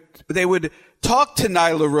they would talk to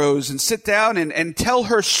Nyla Rose and sit down and tell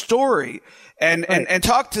her story. And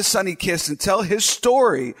talk to Sonny Kiss and tell his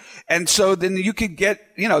story. And so then you could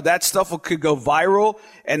get, that stuff could go viral.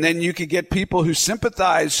 And then you could get people who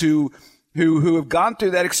sympathize, who have gone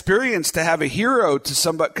through that experience to have a hero to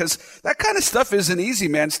somebody. Cause that kind of stuff isn't easy,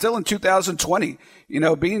 man. Still in 2020,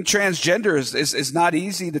 being transgender is not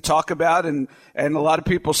easy to talk about. And a lot of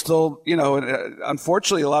people still,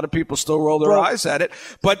 unfortunately, a lot of people still roll their eyes at it.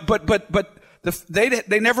 But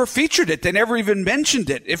they never featured it. They never even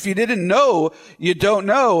mentioned it. If you didn't know, you don't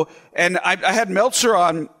know. And I had Meltzer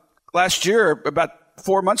on last year, about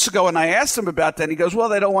 4 months ago, and I asked him about that. And he goes, well,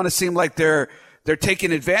 they don't want to seem like they're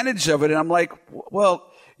taking advantage of it. And I'm like,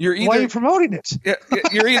 well, why are you promoting it?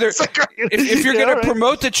 You're either if you're going to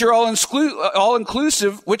promote that you're all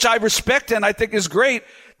inclusive, which I respect and I think is great,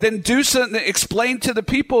 then do something. Explain to the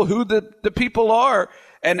people who the people are.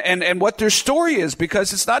 And what their story is,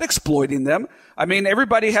 because it's not exploiting them. I mean,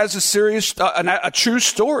 everybody has a serious, a true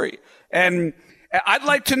story. And I'd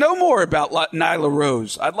like to know more about Nyla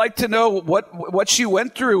Rose. I'd like to know what she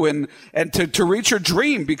went through and to reach her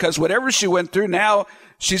dream, because whatever she went through, now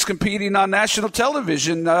she's competing on national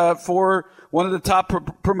television, for one of the top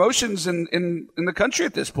promotions in the country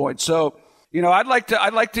at this point. So, I'd like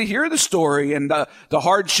to hear the story and the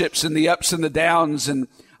hardships and the ups and the downs. And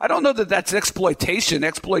I don't know that that's exploitation.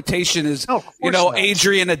 Exploitation is,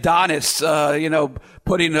 Adrian Adonis,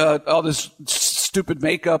 putting all this stupid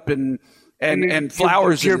makeup and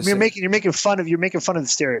flowers. You're making fun of the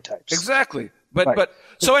stereotypes. Exactly. But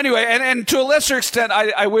so anyway, and to a lesser extent,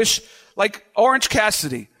 I wish, like Orange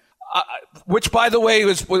Cassidy, which by the way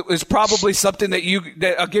was probably something that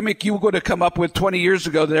a gimmick you would have come up with 20 years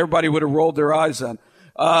ago that everybody would have rolled their eyes on,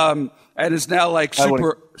 and is now like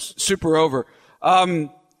super over.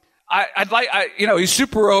 He's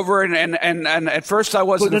super over, and at first I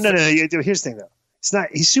wasn't. No. Here's the thing, though. It's not.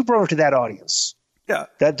 He's super over to that audience. Yeah.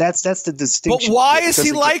 That's the distinction. But why is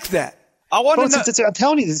he like that? I want to know. I'm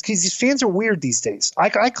telling you this because these fans are weird these days.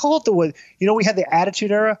 I call it we had the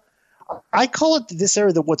Attitude Era. I call it this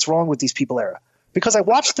era the what's wrong with these people era, because I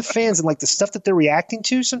watch the fans and like the stuff that they're reacting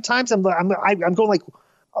to. Sometimes I'm going like.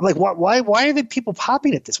 I'm like, why are the people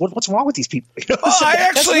popping at this? What's wrong with these people?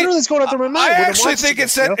 That's literally what's going on through my mind. I actually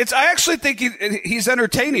think he's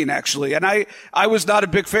entertaining, actually. And I was not a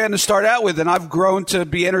big fan to start out with, and I've grown to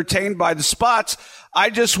be entertained by the spots. I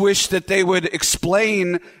just wish that they would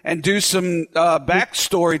explain and do some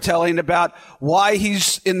backstory telling about why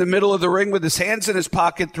he's in the middle of the ring with his hands in his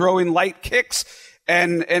pocket throwing light kicks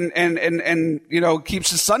and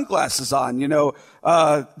keeps his sunglasses on.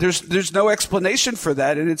 There's no explanation for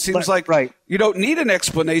that, and it seems you don't need an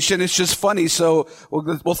explanation. It's just funny, so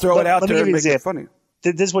we'll throw it out there and make it funny.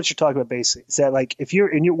 This is what you're talking about, basically. Is that like if you're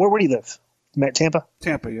where do you live? Tampa.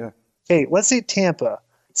 Tampa, yeah. Hey, let's say Tampa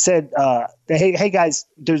said, "Hey guys,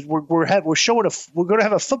 we're going to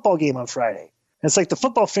have a football game on Friday." And it's like the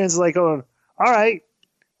football fans are like, "Oh, all right,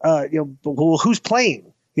 well, who's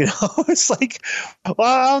playing?" It's like, well,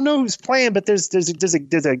 I don't know who's playing, but there's a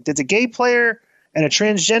gay player and a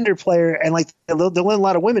transgender player, and like they'll let a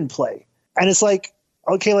lot of women play, and it's like,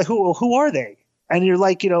 okay, like who are they? And you're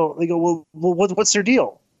like, they go, well, what's their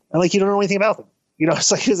deal? And like you don't know anything about them,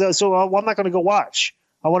 it's like, so I'm not going to go watch.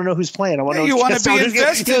 I want to know who's playing. I want to know. You want to be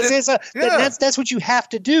invested. That's what you have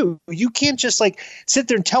to do. You can't just like sit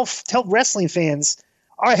there and tell wrestling fans,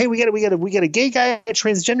 all right, hey, we got a gay guy, a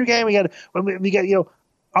transgender guy, we got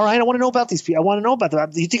all right, I want to know about these people. I want to know about them.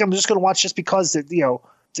 You think I'm just going to watch just because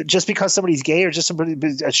somebody's gay or just somebody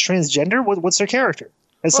that's transgender? What's their character?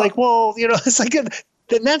 It's like, well, it's like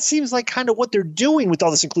then that seems like kind of what they're doing with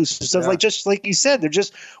all this inclusive stuff. Yeah. Like just like you said,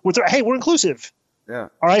 hey, we're inclusive. Yeah.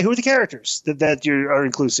 All right, who are the characters that you are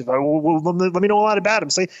inclusive? Let me know a lot about them.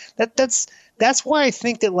 So that's why I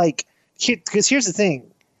think that because here's the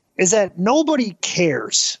thing, is that nobody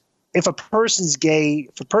cares if a person's gay,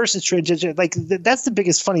 if a person's transgender, like that's the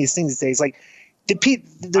biggest, funniest thing these days. Like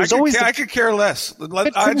I could care less.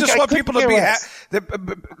 I just want people to be happy.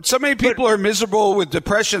 So many people are miserable with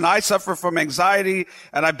depression. I suffer from anxiety,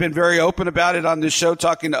 and I've been very open about it on this show,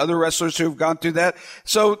 talking to other wrestlers who've gone through that.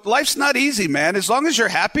 So life's not easy, man. As long as you're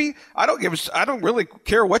happy, I don't really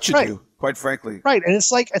care what you do, quite frankly. Right. And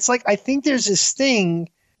it's like I think there's this thing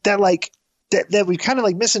that like that we kind of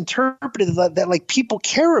like misinterpreted that like people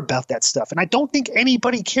care about that stuff. And I don't think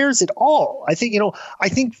anybody cares at all. I think, I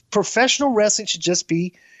think professional wrestling should just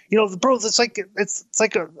be, bro, it's like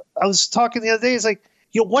I was talking the other day, it's like,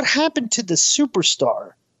 what happened to the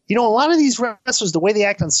superstar? A lot of these wrestlers, the way they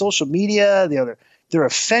act on social media, they're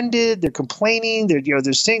offended, they're complaining, they're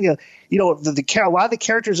saying, a lot of the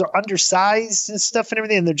characters are undersized and stuff and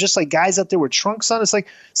everything, and they're just like guys out there with trunks on. It's like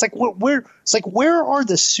where are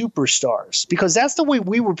the superstars? Because that's the way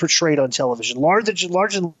we were portrayed on television, large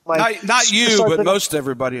and like not you, but most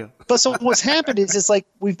everybody. But so what's happened is it's like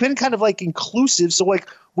we've been kind of like inclusive, so like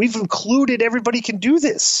we've included everybody can do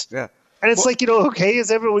this. Yeah. And it's like, okay,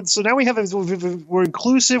 is everyone? So now we're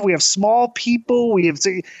inclusive. We have small people.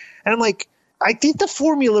 And I'm like, I think the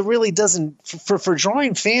formula really doesn't for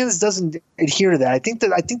drawing fans doesn't adhere to that. I think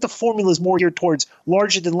the formula is more geared towards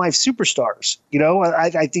larger than life superstars.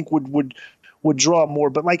 I think would draw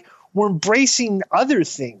more. But like we're embracing other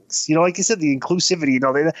things. Like you said, the inclusivity.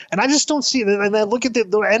 And I just don't see it. And I look at the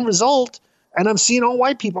end result, and I'm seeing all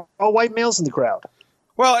white people, all white males in the crowd.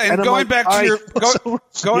 Well, and going back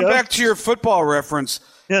to your football reference,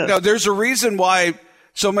 there's a reason why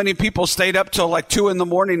so many people stayed up till like 2 a.m.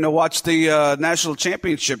 to watch the national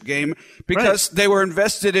championship game because they were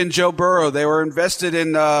invested in Joe Burrow. They were invested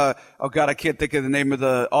in I can't think of the name of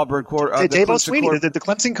the Auburn quarterback. Dave O'Sweeney, the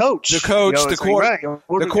Clemson coach. The coach, the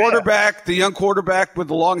quarterback, the young quarterback with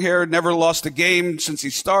the long hair, never lost a game since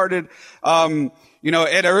he started.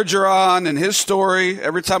 Ed Orgeron and his story.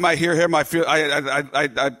 Every time I hear him, I feel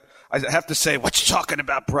I have to say, "What you talking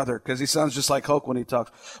about, brother?" Because he sounds just like Hulk when he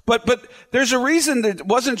talks. But there's a reason that it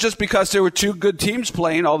wasn't just because there were two good teams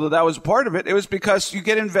playing, although that was part of it. It was because you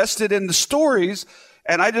get invested in the stories,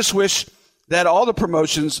 and I just wish that all the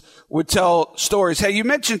promotions would tell stories. Hey, you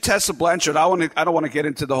mentioned Tessa Blanchard. I don't want to get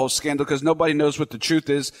into the whole scandal because nobody knows what the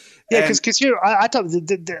truth is. Yeah, because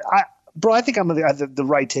bro, I think I'm the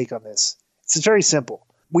right take on this. It's very simple.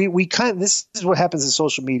 This is what happens in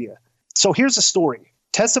social media. So here's a story.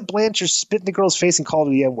 Tessa Blanchard spit in the girl's face and called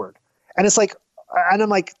her the N-word. And it's like, and I'm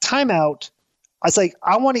like, time out. I was like,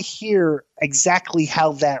 I want to hear exactly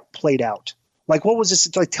how that played out. Like, what was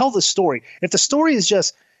this? Like, tell the story. If the story is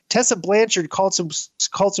just Tessa Blanchard called some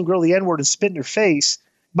girl the N-word and spit in her face,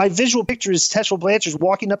 my visual picture is Tessa Blanchard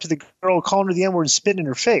walking up to the girl, calling her the N-word and spitting in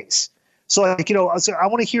her face. So like, I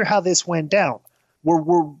want to hear how this went down.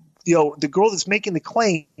 We're the girl that's making the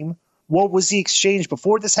claim, what was the exchange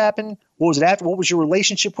before this happened? What was it after? What was your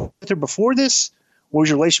relationship with her before this? What was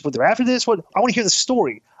your relationship with her after this? I want to hear the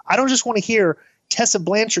story. I don't just want to hear Tessa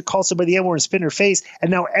Blanchard call somebody the N-word and spit in her face,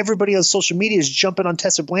 and now everybody on social media is jumping on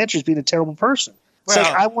Tessa Blanchard as being a terrible person. Well, so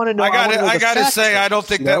I want to know. I got to say, I don't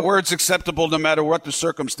think that word's acceptable no matter what the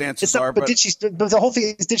circumstances are. But the whole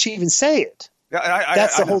thing is, did she even say it?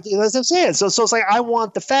 That's the whole thing. That's what I'm saying. So it's like I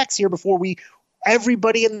want the facts here before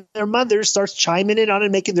everybody and their mother starts chiming in on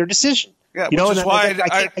and making their decision. Yeah, which is why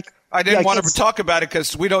I didn't want to talk about it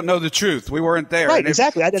because we don't know the truth. We weren't there. Right,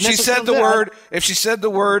 exactly. If she said the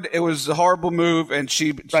word, it was a horrible move, and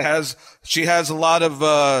she has a lot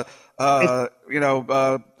of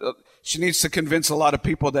she needs to convince a lot of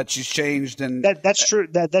people that she's changed. And that's true.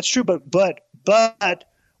 That's true. But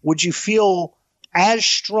would you feel as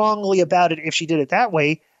strongly about it if she did it that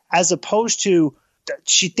way, as opposed to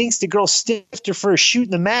she thinks the girl stiffed her for a shoot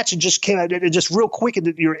in the match and just came out and just real quick and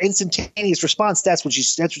your instantaneous response? That's what you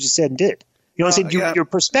said and did. You know what I'm saying? Your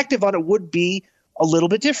perspective on it would be a little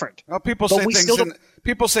bit different. Well, people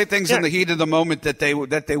say things in the heat of the moment that they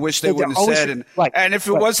wish they wouldn't have said. And if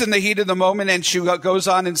it was in the heat of the moment and she goes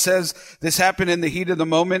on and says this happened in the heat of the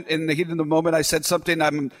moment, I said something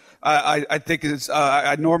I think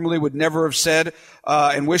I normally would never have said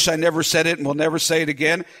and wish I never said it and will never say it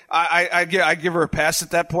again. I give her a pass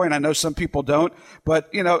at that point. I know some people don't,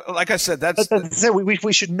 but like I said,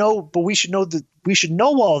 we should know, but we should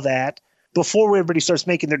know all that before everybody starts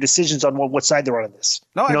making their decisions on what side they're on this.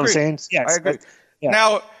 No, you know what I'm saying? Yes, I agree. Yeah.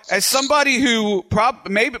 Now, as somebody who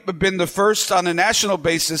maybe been the first on a national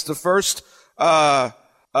basis, the first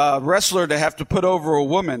wrestler to have to put over a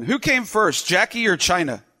woman, who came first, Jackie or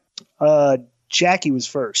Chyna? Jackie was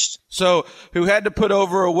first. So who had to put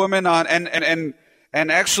over a woman on, and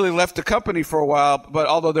and actually left the company for a while. But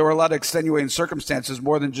although there were a lot of extenuating circumstances,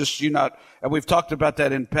 more than just you not, and we've talked about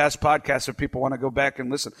that in past podcasts if people want to go back and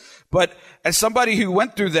listen. But as somebody who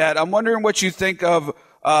went through that, I'm wondering what you think of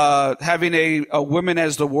having a woman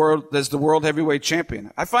as the world heavyweight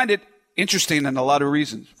champion. I find it interesting for a lot of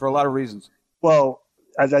reasons. Well,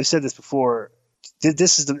 as I've said this before,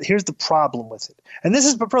 here's the problem with it. And this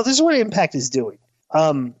is what Impact is doing.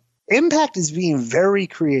 Impact is being very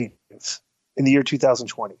creative in the year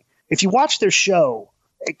 2020. If you watch their show,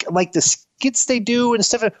 like the skits they do and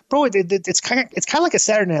stuff, bro, it's kind of like a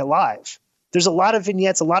Saturday Night Live. There's a lot of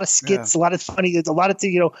vignettes, a lot of skits, a lot of funny, a lot of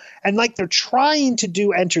and like they're trying to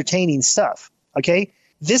do entertaining stuff. Okay,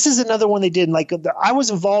 this is another one they did. Like I was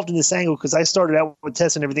involved in this angle because I started out with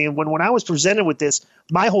Tess and everything. And when I was presented with this,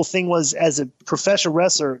 my whole thing was as a professional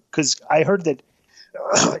wrestler, because I heard that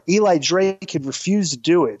Eli Drake had refused to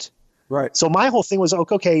do it. Right. So my whole thing was,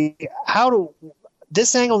 okay,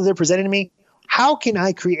 this angle that they're presenting to me, how can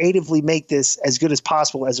I creatively make this as good as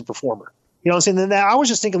possible as a performer? You know what I'm saying? And I was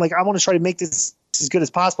just thinking, like, I want to try to make this as good as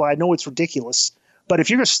possible. I know it's ridiculous, but if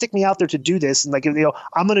you're going to stick me out there to do this, and like,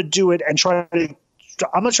 I'm going to do it and I'm going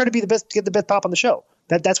to try to be the best, get the best pop on the show.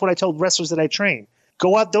 That's what I told wrestlers that I train.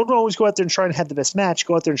 Go out, don't always go out there and try and have the best match.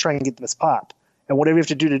 Go out there and try and get the best pop. And whatever you have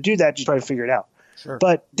to do that, just try to figure it out. Sure.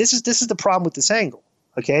 But this is the problem with this angle.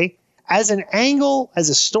 Okay. As an angle, as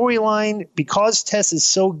a storyline, because Tess is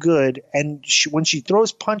so good, and when she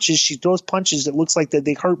throws punches that looks like that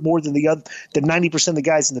they hurt more than the 90% of the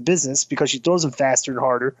guys in the business because she throws them faster and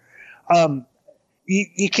harder.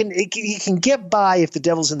 You can get by if the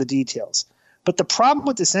devil's in the details. But the problem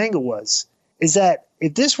with this angle is that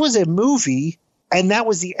if this was a movie and that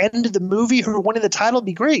was the end of the movie, her winning the title would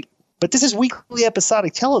be great. But this is weekly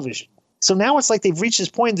episodic television. So now it's like they've reached this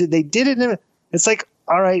point that they did it. It's like,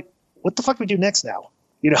 all right, what the fuck do we do next now?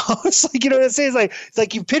 You know, it's like, you know what I'm saying? It's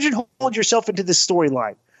like you pigeonholed yourself into this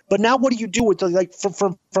storyline. But now what do you do with like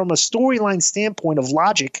from a storyline standpoint of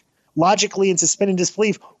logically and suspending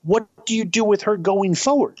disbelief, what do you do with her going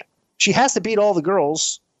forward? She has to beat all the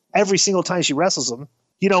girls every single time she wrestles them.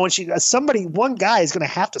 You know, and one guy is going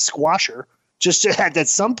to have to squash her just at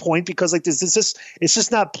some point, because like it's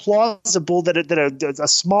just not plausible that a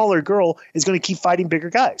smaller girl is going to keep fighting bigger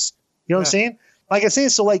guys. You know what I'm saying? Like I say,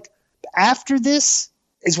 so like after this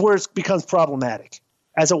is where it becomes problematic.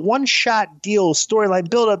 As a one-shot deal, storyline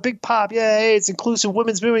build up, big pop, yeah, hey, it's inclusive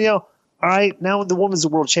women's movement. All right, now the woman's the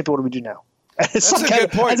world champion. What do we do now? That's like, a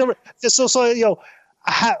good point. So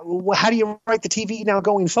how do you write the TV now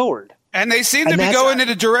going forward? And they seem to be going in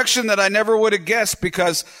a direction that I never would have guessed,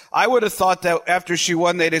 because I would have thought that after she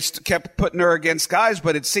won, they just kept putting her against guys.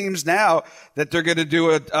 But it seems now that they're going to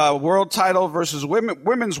do a world title versus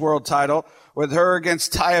women's world title with her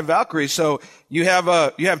against Taya Valkyrie. So you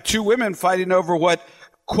have two women fighting over what,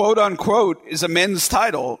 quote unquote, is a men's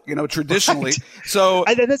title, you know, traditionally. Right. So,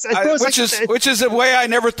 which is a way I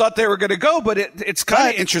never thought they were going to go, but it's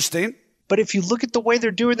kind of interesting. But if you look at the way they're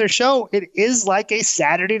doing their show, it is like a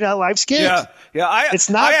Saturday Night Live skit. Yeah. It's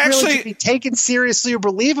not really to be taken seriously or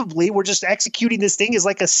believably. We're just executing this thing as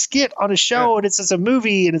like a skit on a show, and it's just a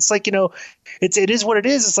movie, and it's like, you know, it is what it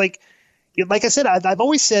is. It's like I said, I've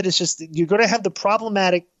always said, it's just you're going to have the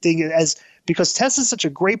problematic thing because Tess is such a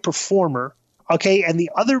great performer. Okay, and the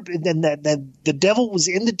devil was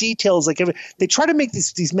in the details. Like they try to make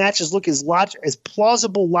these matches look as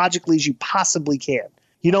plausible logically as you possibly can.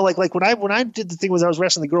 You know, like when I did the thing was I was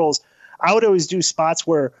wrestling the girls, I would always do spots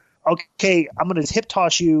where, okay, I'm going to hip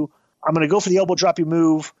toss you, I'm going to go for the elbow drop you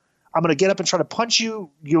move, I'm going to get up and try to punch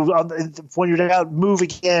you. When you're down, move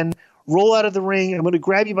again, roll out of the ring. I'm going to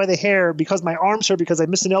grab you by the hair because my arms hurt because I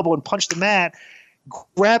missed an elbow and punched the mat.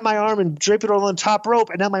 Grab my arm and drape it on the top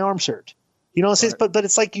rope, and now my arm's hurt. You know what I'm saying? But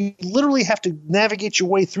it's like you literally have to navigate your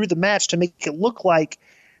way through the match to make it look like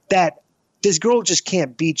that this girl just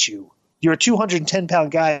can't beat you. You're a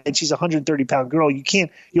 210-pound guy and she's a 130-pound girl. You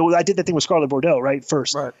can't. You know, I did that thing with Scarlett Bordeaux, right?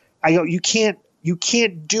 First, right. I go. You can't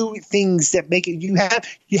do things that make it. You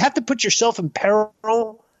have to put yourself in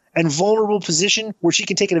peril and vulnerable position where she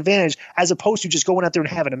can take an advantage, as opposed to just going out there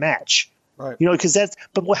and having a match. Right. You know, because that's.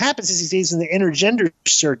 But what happens is these days in the intergender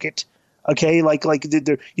circuit, okay, like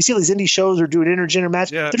you see all these indie shows are doing intergender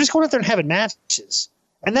matches. Yeah. They're just going out there and having matches,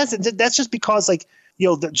 and that's just because like. You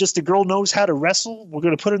know, just the girl knows how to wrestle. We're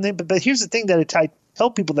going to put her in there. But here's the thing that I tell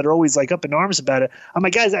people that are always like up in arms about it. I'm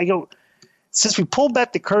like, guys, I go, since we pulled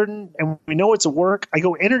back the curtain and we know it's a work, I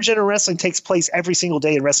go, intergender wrestling takes place every single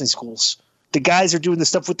day in wrestling schools. The guys are doing the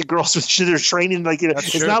stuff with the girls. They're training, like, you know,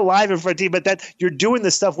 it's not live in front of you, but that you're doing the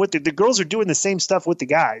stuff with the girls are doing the same stuff with the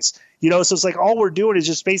guys. You know, so it's like all we're doing is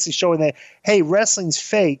just basically showing that, hey, wrestling's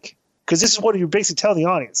fake. Because this is what you're basically telling the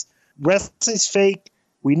audience. Wrestling's fake.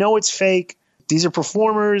 We know it's fake. These are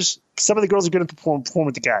performers. Some of the girls are going to perform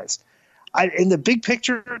with the guys. In the big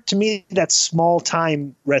picture, to me, that's small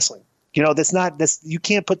time wrestling. You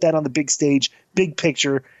can't put that on the big stage, big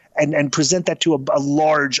picture, and present that to a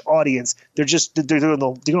large audience. They're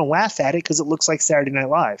going to laugh at it because it looks like Saturday Night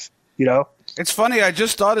Live. It's funny. I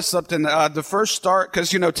just thought of something. The first start, because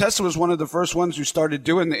Tessa was one of the first ones who started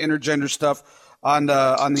doing the intergender stuff on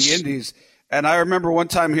the indies. And I remember one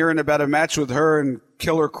time hearing about a match with her and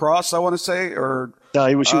Killer Cross, I want to say, or no,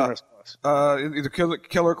 he was shooting either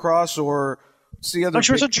Killer Cross or what's the other?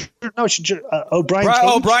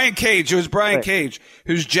 Brian Cage. It was Brian Cage,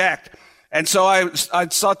 who's jacked. And so I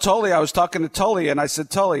saw Tully. I was talking to Tully, and I said,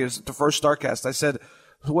 Tully, is the first StarCast. I said,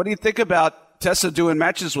 what do you think about Tessa doing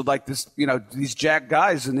matches with like this, these jacked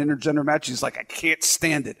guys in intergender matches? He's like, I can't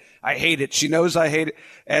stand it. I hate it. She knows I hate it.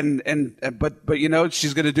 But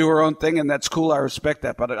she's going to do her own thing, and that's cool. I respect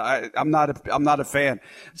that. But I'm not a fan.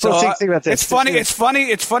 So think about this.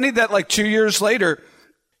 It's funny that like 2 years later,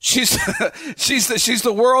 she's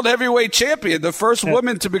the world heavyweight champion, the first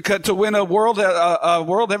woman to win a world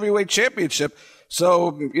heavyweight championship.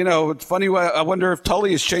 So, it's funny. I wonder if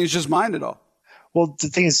Tully has changed his mind at all. Well, the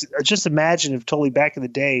thing is, just imagine if Tully back in the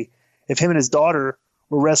day, if him and his daughter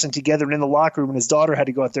were wrestling together and in the locker room, and his daughter had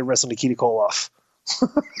to go out there and wrestle Nikita Koloff.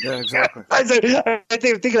 Yeah, exactly. I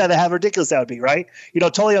think about how ridiculous that would be, right?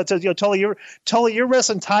 Tully, you're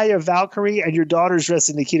wrestling Taya Valkyrie, and your daughter's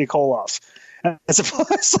wrestling Nikita Koloff. As opposed,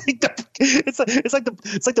 it's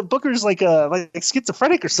like the booker's like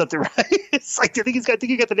schizophrenic or something, right? It's like I think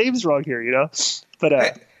you got the names wrong here,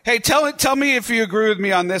 But hey, tell me if you agree with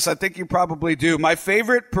me on this. I think you probably do. My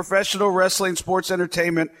favorite professional wrestling sports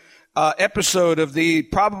entertainment episode of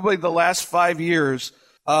probably the last 5 years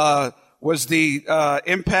was the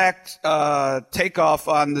Impact takeoff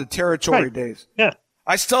on the Territory days. Yeah,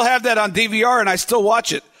 I still have that on DVR and I still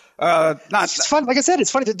watch it. It's fun. Like I said,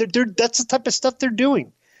 it's funny. That's the type of stuff they're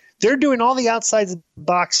doing. They're doing all the outside the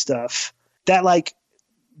box stuff that like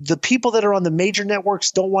the people that are on the major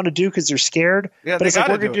networks don't want to do because they're scared. Yeah, but it's like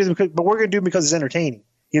we're going to do them, but we're going to do them because it's entertaining.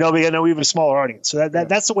 Because I know we have a smaller audience. So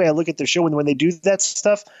that's the way I look at their show. When they do that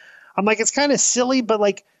stuff, I'm like, it's kind of silly, but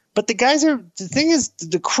the guys the thing is,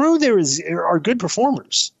 the crew there are good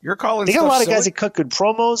performers. You're calling. They got a lot of silly? guys that cut good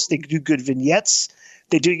promos. They do good vignettes.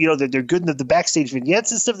 They do, they're good in the backstage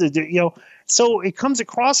vignettes and stuff. So it comes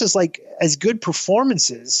across as good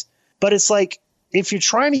performances. But it's like if you're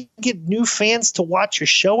trying to get new fans to watch your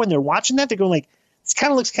show and they're watching that, they're going like, this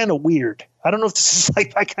kind of looks kind of weird. I don't know if this is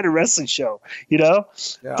like my kind of wrestling show, Yeah,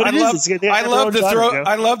 but I love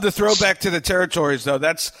the throwback to the Territories though.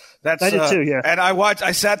 That's I did too, yeah. And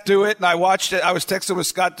I sat through it and I watched it. I was texting with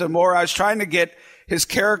Scott Demore. I was trying to get his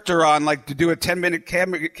character on, to do a 10-minute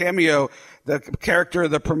cameo. The character,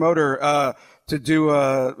 the promoter, to do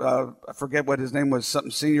I forget what his name was, something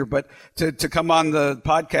senior, but to come on the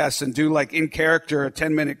podcast and do in character a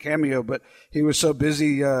 10-minute cameo. But he was so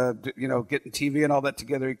busy, getting TV and all that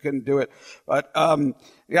together, he couldn't do it. But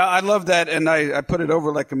I love that, and I put it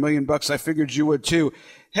over $1 million. I figured you would too.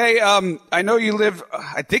 Hey, I know you live.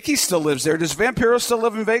 I think he still lives there. Does Vampiro still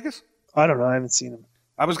live in Vegas? I don't know. I haven't seen him.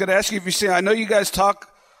 I was going to ask you if you see. I know you guys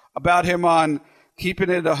talk about him on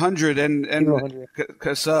Keeping It 100, and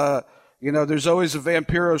because there's always a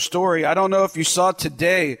Vampiro story. I don't know if you saw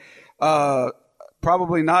today,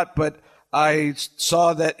 probably not, but I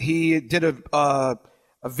saw that he did a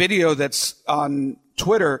video that's on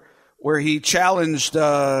Twitter where he challenged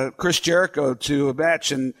Chris Jericho to a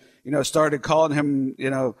match, and started calling him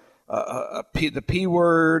the P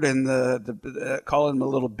word and the calling him a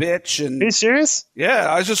little bitch. And are you serious? Yeah,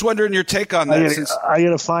 I was just wondering your take on that. I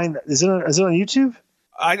gotta find that. Is it on YouTube?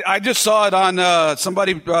 I just saw it on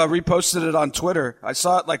somebody reposted it on Twitter. I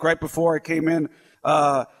saw it right before I came in.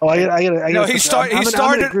 I'm going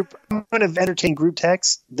to entertain group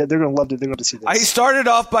text. They're going to love it. They're going to see this. He started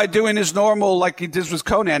off by doing his normal, like he did with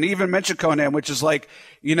Conan. He even mentioned Conan, which is I'm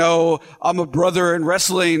a brother in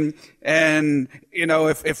wrestling, and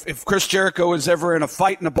if Chris Jericho was ever in a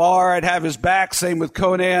fight in a bar, I'd have his back. Same with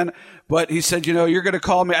Conan. But he said, you're going to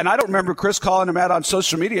call me. And I don't remember Chris calling him out on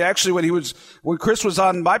social media. Actually, when Chris was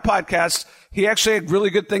on my podcast, he actually had really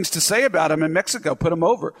good things to say about him in Mexico, put him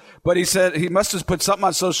over. But he said he must have put something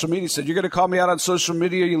on social media. He said, you're going to call me out on social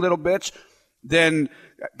media, you little bitch? Then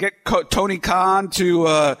get Tony Khan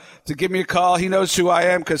to give me a call. He knows who I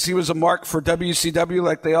am because he was a mark for WCW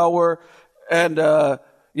like they all were. And,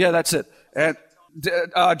 that's it. And,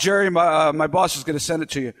 Jerry, my boss is going to send it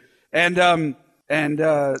to you. And,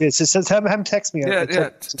 it says have him text me. Yeah,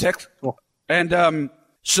 text. Cool. And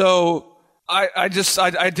so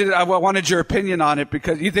I wanted your opinion on it,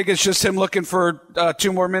 because you think it's just him looking for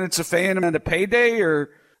 2 more minutes of fame and a payday, or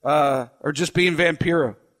just being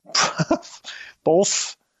Vampiro?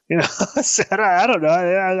 Both. You know, I don't know.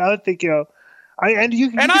 I don't think, you know. I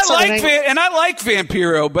like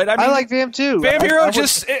Vampiro, but I like Vamp too.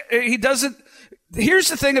 Vampiro he doesn't. Here's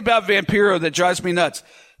the thing about Vampiro that drives me nuts.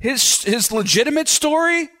 His legitimate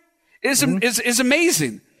story is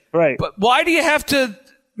amazing, right? But why do you have to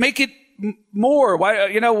make it more? Why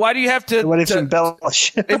do you have to? What if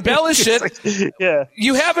embellish it? Like, yeah,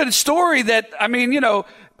 you have a story that, I mean,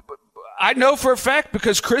 I know for a fact,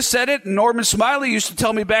 because Chris said it, and Norman Smiley used to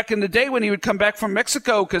tell me back in the day when he would come back from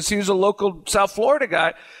Mexico, because he was a local South Florida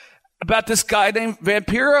guy, about this guy named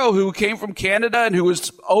Vampiro who came from Canada and who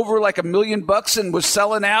was over like $1 million and was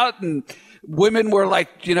selling out, and women were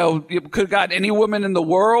like, you could have gotten any woman in the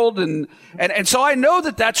world. And so I know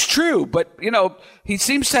that that's true, but he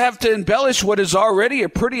seems to have to embellish what is already a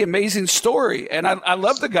pretty amazing story. And I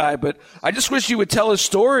love the guy, but I just wish you would tell his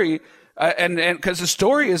story. And because the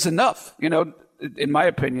story is enough, in my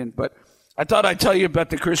opinion. But I thought I'd tell you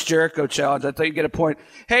about the Chris Jericho challenge. I thought you'd get a point.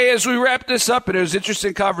 Hey, as we wrap this up, and it was an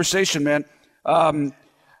interesting conversation, man. Any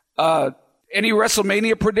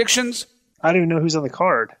WrestleMania predictions? I don't even know who's on the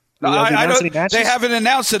card. I don't. They haven't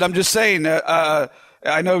announced it. I'm just saying. I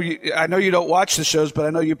know you don't watch the shows, but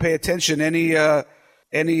I know you pay attention. Any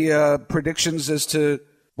predictions as to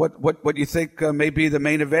what you think may be the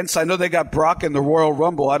main events? I know they got Brock in the Royal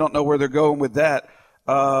Rumble. I don't know where they're going with that,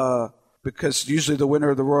 because usually the winner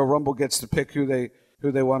of the Royal Rumble gets to pick who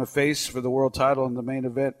they want to face for the world title in the main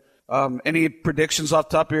event. Any predictions off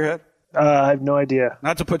the top of your head? I have no idea.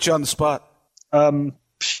 Not to put you on the spot.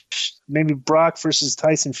 Maybe Brock versus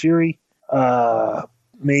Tyson Fury.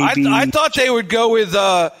 Maybe I thought they would go with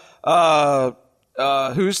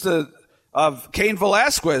Cain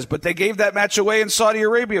Velasquez, but they gave that match away in Saudi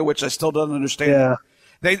Arabia, which I still don't understand. Yeah.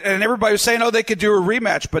 And everybody was saying, they could do a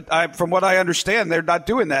rematch, but from what I understand, they're not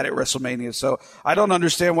doing that at WrestleMania. So I don't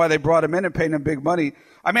understand why they brought him in and paid him big money.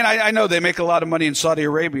 I mean, I know they make a lot of money in Saudi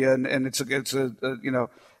Arabia, and it's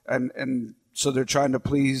so they're trying to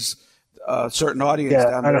please certain audience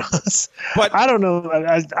down there. But I don't know.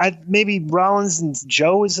 I maybe Rollins and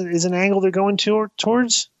Joe is an angle they're going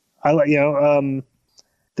towards.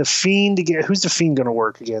 The Fiend who's the Fiend going to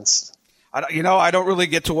work against? I don't really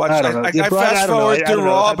get to watch. I fast forward through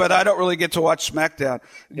Raw, but I don't really get to watch SmackDown.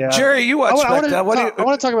 Yeah. Jerry, you watch SmackDown. I want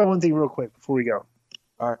to talk about one thing real quick before we go.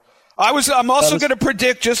 All right. I'm also going to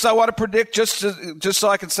predict. I want to predict just so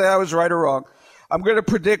I can say I was right or wrong. I'm going to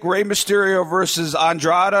predict Rey Mysterio versus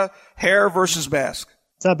Andrade, hair versus mask.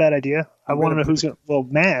 It's not a bad idea. I want to know who's going to. Well,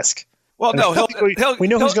 mask. Well, no, we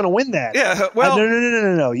know who's going to win that. Yeah. Well,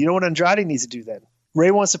 no. You know what Andrade needs to do then?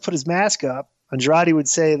 Ray wants to put his mask up. Andrade would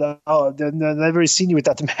say, I've never seen you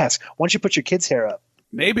without the mask. Why don't you put your kid's hair up?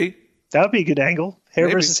 Maybe. That would be a good angle. Hair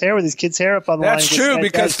versus hair with his kid's hair up on the line. That's true,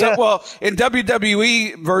 because in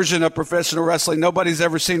WWE version of professional wrestling, nobody's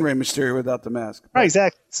ever seen Rey Mysterio without the mask. Right,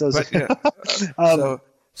 exactly. So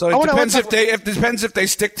it depends if they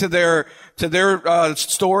stick to their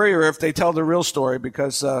story, or if they tell the real story,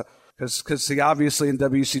 because he obviously in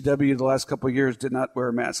WCW the last couple of years did not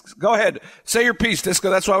wear masks. Go ahead, say your piece, Disco.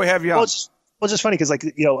 That's why we have you on. Well, it's just funny because,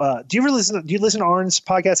 do you ever listen to Arn's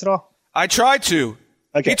podcast at all? I try to.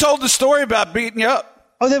 Okay. He told the story about beating you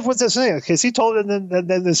up. Oh, that's what I'm saying. Because he told it, and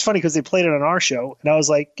then it's funny because they played it on our show, and I was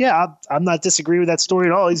like, yeah, I'm not disagreeing with that story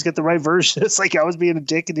at all. He's got the right version. It's like I was being a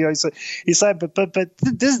dick, and he's like, but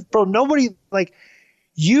this, bro, nobody, like,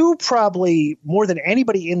 you probably more than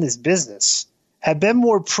anybody in this business have been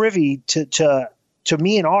more privy to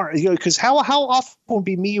me and Arn, because how often would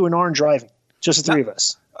be me, you, and Arn driving, just the three of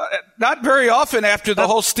us? Not very often after the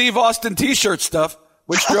whole Steve Austin T-shirt stuff,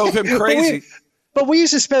 which drove him crazy. But we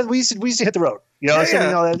used to hit the road,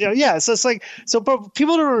 Yeah. So it's like, but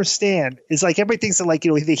people don't understand. It's like everybody thinks that, like,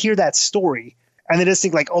 they hear that story and they just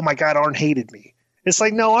think like, oh my God, Arn hated me. It's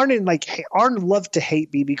like, no, Arn didn't Arn loved to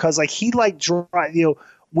hate me because like he liked drive.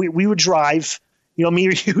 We would drive. Me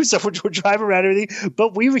or you, so would drive around everything.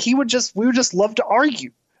 But we would just love to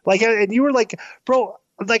argue. Like, and you were like, bro.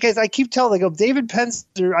 Like I keep telling, David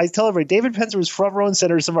Penzer. I tell everybody, David Penzer was front row and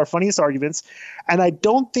center of some of our funniest arguments, and I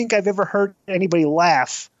don't think I've ever heard anybody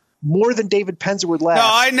laugh more than David Penzer would laugh. No,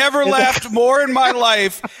 I never laughed more in my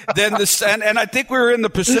life than this. And I think we were in the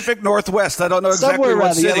Pacific Northwest. I don't know exactly somewhere what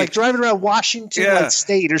around city. there, like driving around Washington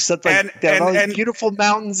State or something like that. All these beautiful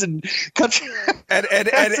mountains and country. And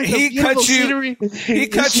he cut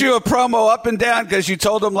you a promo up and down because you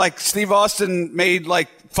told him like Steve Austin made like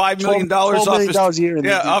 $5 million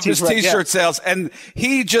off his T-shirt sales, and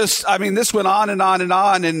he just, I mean, this went on and on and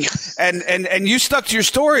on, and you stuck to your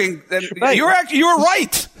story, and you were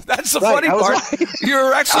right. That's the funny part. Right. You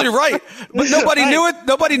were actually right, but nobody knew it.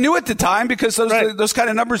 Nobody knew at the time because those kind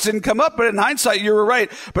of numbers didn't come up. But in hindsight, you were right.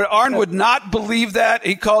 But Arn would not believe that.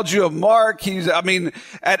 He called you a mark.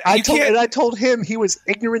 I told him he was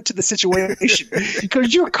ignorant to the situation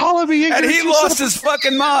because you were calling me ignorant, and he lost his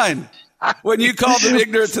fucking mind. When you called him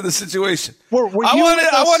ignorant to the situation. I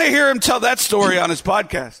want to hear him tell that story on his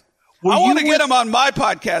podcast. I want to get him on my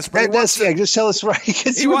podcast. But just tell us right.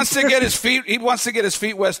 He wants to get his feet. He wants to get his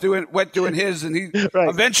feet wet doing his, and he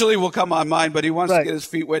eventually will come on mine. But he wants to get his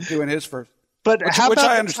feet wet doing his first. But how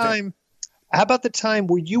about the time?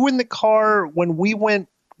 Were you in the car when we went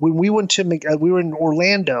we were in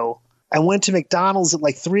Orlando and went to McDonald's at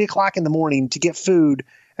like 3:00 in the morning to get food,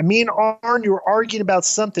 and me and Arn, you were arguing about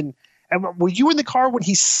something. And were you in the car when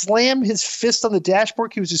he slammed his fist on the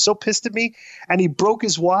dashboard? He was just so pissed at me, and he broke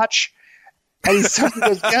his watch. And he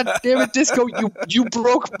goes, "God damn it, Disco! You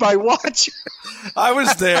broke my watch." I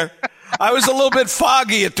was there. I was a little bit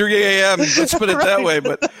foggy at 3 a.m. Let's put it that way.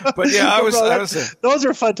 But yeah, I was there. Those are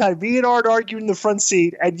a fun time. Me and Arn arguing in the front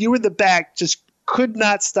seat, and you in the back just could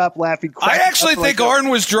not stop laughing. I actually think Arn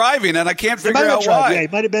was driving, and I can't figure out why. Yeah, he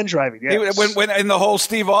might have been driving. Yeah. When in the whole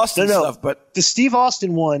Steve Austin stuff. But the Steve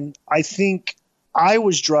Austin one, I think I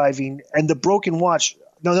was driving, and the broken watch.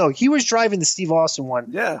 No, he was driving the Steve Austin one.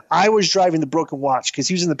 Yeah. I was driving the broken watch because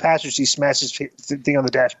he was in the passenger seat, smashed his thing on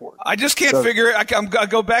the dashboard. I just can't figure it. I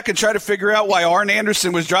go back and try to figure out why Arn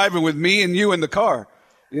Anderson was driving with me and you in the car.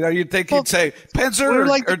 You know, you'd think he'd say Penzer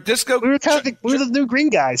or Disco. We were the new green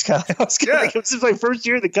guys. Kind of. It was just my first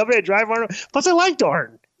year in the company. I drive Arn. Plus, I liked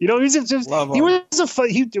Arn. You know, he was a fun.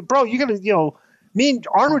 You gotta, me and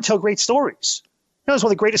Arn would tell great stories. He was one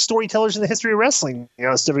of the greatest storytellers in the history of wrestling. You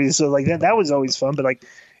know, so like that was always fun. But like,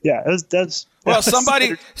 yeah,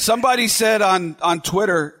 somebody said on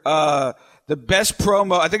Twitter the best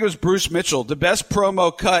promo. I think it was Bruce Mitchell. The best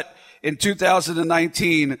promo cut in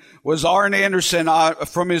 2019 was Arn Anderson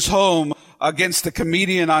from his home against the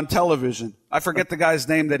comedian on television. I forget the guy's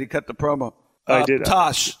name that he cut the promo. I did.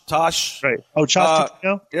 Tosh. Right. Oh, Tosh.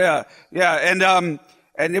 Yeah.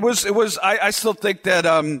 And it was. I still think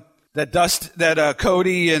that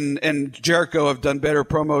Cody and Jericho have done better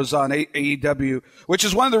promos on AEW, which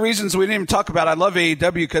is one of the reasons we didn't even talk about. I love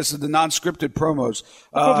AEW because of the non-scripted promos.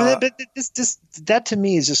 But that to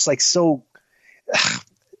me is just like so.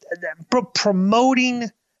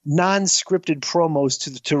 Promoting non-scripted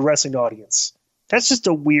promos to a wrestling audience. That's just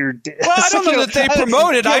a weird. Well, I don't know that they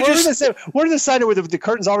promote it. We're in the side where the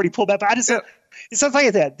curtain's already pulled back. But it's something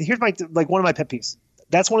like that. Here's one of my pet peeves.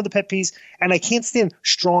 That's one of the pet peeves, and I can't stand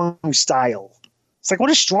strong style. It's like, what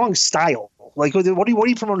is strong style? Like, what do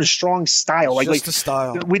you promote a strong style? Just a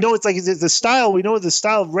style. We know it's like the style. We know the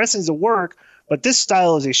style of wrestling is a work, but this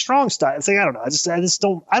style is a strong style. It's like, I don't know. I just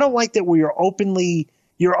don't. I don't like that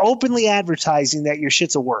you're openly advertising that your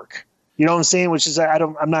shit's a work. You know what I'm saying? Which is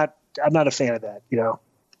I'm not a fan of that. You know.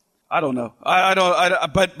 I don't know.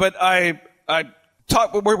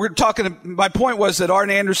 We're talking. My point was that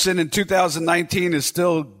Arn Anderson in 2019 is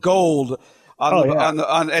still gold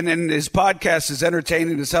and his podcast is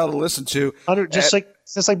entertaining as hell to listen to. Just like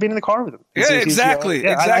being in the car with him. Exactly.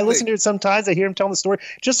 I listen to it sometimes. I hear him telling the story.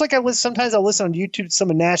 Just like sometimes I listen on YouTube to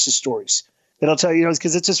some of Nash's stories. That I'll tell you,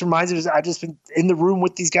 because it just reminds me. I've just been in the room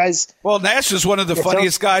with these guys. Well, Nash is one of the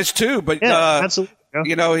funniest guys too. But absolutely. Yeah.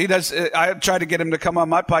 You know, he does. I try to get him to come on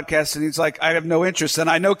my podcast, and he's like, "I have no interest."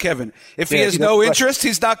 And I know Kevin. If he has no interest,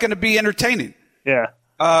 he's not going to be entertaining. Yeah.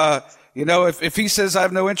 If he says I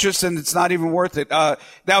have no interest, then it's not even worth it.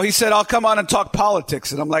 Now he said I'll come on and talk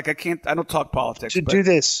politics, and I'm like, I can't. I don't talk politics. Do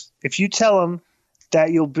this. If you tell him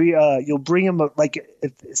that you'll bring him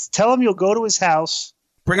tell him you'll go to his house.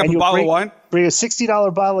 Bring up a bottle of wine. Bring a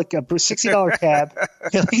 $60 bottle, a $60 cab.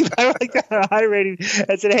 I like that on a high rating.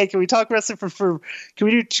 And said, "Hey, can we talk wrestling can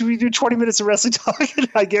we do 20 minutes of wrestling talk?"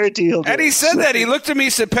 I guarantee he'll do it. And he said that. He looked at me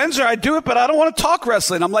and said, "Penzer, I do it, but I don't want to talk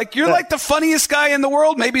wrestling." I'm like, "You're like the funniest guy in the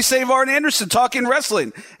world. Maybe save Arn Anderson talking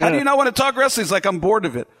wrestling. How do you not want to talk wrestling?" He's like, "I'm bored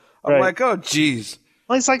of it." I'm like, "Oh, geez."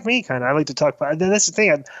 Well, it's like me, kind of. I like to talk. That's the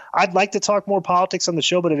thing. I'd like to talk more politics on the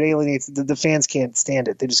show, but it alienates. The fans can't stand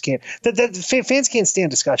it. They just can't. The fans can't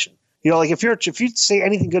stand discussion. You know, like if you say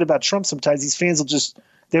anything good about Trump, sometimes these fans will just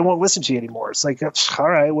they won't listen to you anymore. It's like, all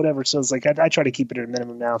right, whatever. So it's like I try to keep it at a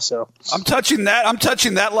minimum now. So I'm touching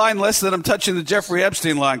that line less than I'm touching the Jeffrey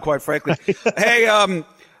Epstein line, quite frankly. Hey,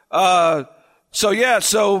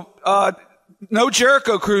 no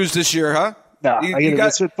Jericho cruise this year, huh? No,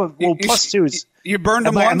 plus two is you burned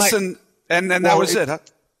them once, and then that was it, huh?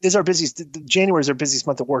 This is our busiest. January is our busiest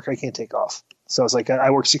month of work. I can't take off, so it's like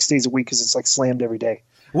I work 6 days a week because it's like slammed every day.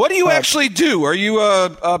 What do you actually do? Are you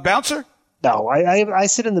a bouncer? No, I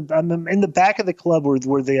sit I'm in the back of the club where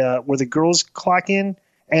the girls clock in,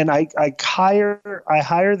 and I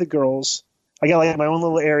hire the girls. I got like my own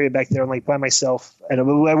little area back there. I'm like by myself, and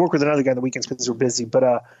I work with another guy on the weekends because we're busy.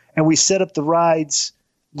 But and we set up the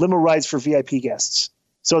limo rides for VIP guests.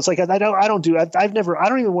 So it's like I don't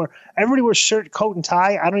even wear. Everybody wears shirt, coat, and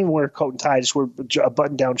tie. I don't even wear a coat and tie. I just wear a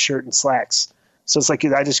button-down shirt and slacks. So it's like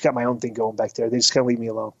I just got my own thing going back there. They just kind of leave me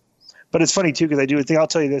alone. But it's funny too because I do a thing. I'll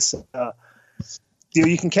tell you this.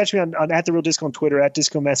 You can catch me on at the Real Disco on Twitter, at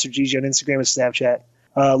Disco Master Gigi on Instagram and Snapchat.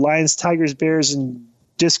 Lions, Tigers, Bears, and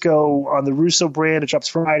Disco on the Russo brand. It drops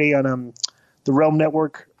Friday on the Realm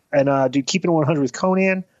Network. And do Keeping It 100 with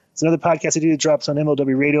Conan. It's another podcast I do that drops on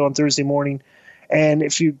MLW Radio on Thursday morning. And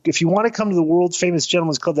if you want to come to the world famous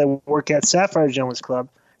gentleman's club that I work at, Sapphire Gentleman's Club,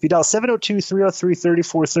 if you dial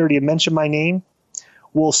 702-303-3430 and mention my name,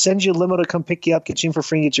 we'll send you a limo to come pick you up, get you in for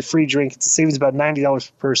free, and get you a free drink. It's a savings about $90 per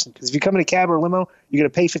person. Because if you come in a cab or a limo, you're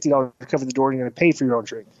going to pay $50 to cover the door, and you're going to pay for your own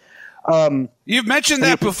drink. You've mentioned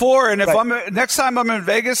that before, and if next time I'm in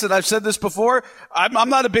Vegas, and I've said this before, I'm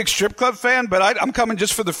not a big strip club fan, but I'm coming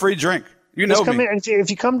just for the free drink. You know me. If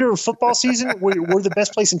you come during football season, we're the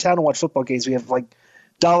best place in town to watch football games. We have like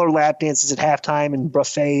dollar lap dances at halftime and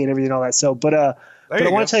buffet and everything, all that. So, but I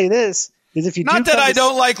want to tell you this: is if you not that I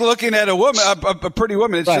don't like looking at a woman, a pretty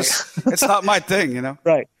woman. It's right. just it's not my thing, you know.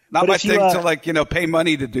 Right. Not my thing to pay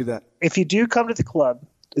money to do that. If you do come to the club,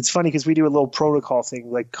 it's funny because we do a little protocol thing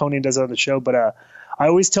like Conan does on the show. But I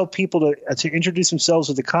always tell people to introduce themselves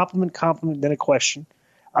with a compliment, then a question.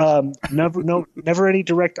 Never any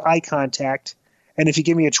direct eye contact. And if you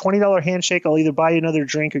give me a $20 handshake, I'll either buy you another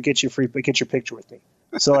drink or get your picture with me.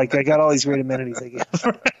 So like I got all these great amenities I give.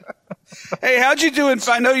 Hey, how'd you do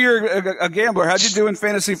I know you're a gambler. How'd you do in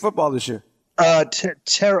fantasy football this year? Not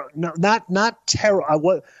terrible.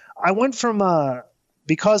 I went from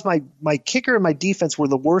because my kicker and my defense were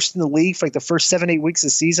the worst in the league for like the first 7-8 weeks of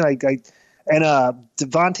the season. And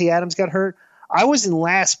Devontae Adams got hurt. I was in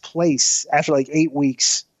last place after like 8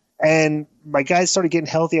 weeks, and my guys started getting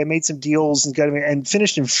healthy. I made some deals and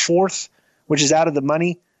finished in 4th, which is out of the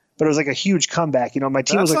money, but it was like a huge comeback. You know, my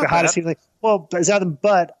team was like the hottest team. Like, well, it's out of them,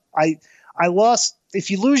 but I lost. If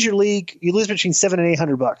you lose your league, you lose between $700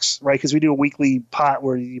 and $800, right? Because we do a weekly pot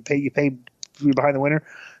where you pay behind the winner.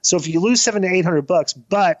 So if you lose $700 to $800,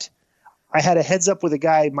 but I had a heads up with a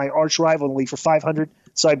guy, my arch rival in the league, for $500.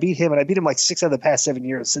 So I beat him, and I beat him like 6 out of the past 7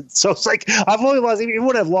 years. So it's like I've only lost. Even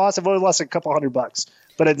when I've lost a couple $100,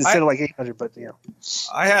 but instead of like $800. But you know,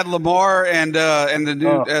 I had Lamar and the new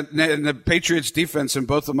and the Patriots defense in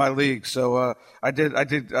both of my leagues. So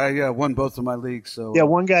I won both of my leagues. So yeah,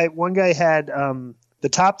 one guy had the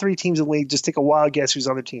top 3 teams in the league. Just take a wild guess who's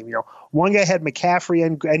on the team. You know, one guy had McCaffrey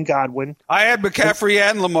and Godwin. I had McCaffrey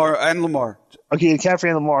and Lamar. Okay, McCaffrey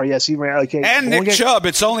and Lamar. Yes, he ran. Okay, and Nick Chubb.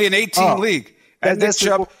 It's only an 18 league. And Nick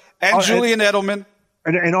Chubb and Julian Edelman.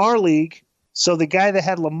 In our league, so the guy that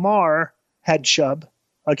had Lamar had Chubb.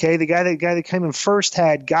 Okay, the guy that came in first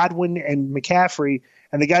had Godwin and McCaffrey,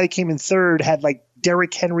 and the guy that came in third had like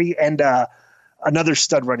Derrick Henry and another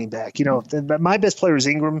stud running back. You know, my best player was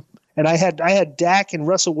Ingram, and I had Dak and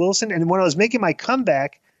Russell Wilson. And when I was making my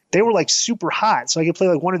comeback, they were like super hot, so I could play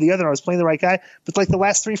like one or the other. And I was playing the right guy, but like the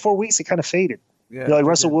last 3-4 weeks, it kind of faded. Yeah, you know, like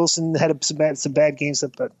Russell Wilson had some bad games,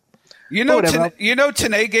 but.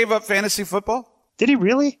 Tanay gave up fantasy football? Did he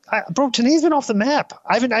really? Bro, Tanay's been off the map.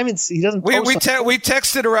 I haven't. He doesn't. We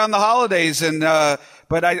texted around the holidays, and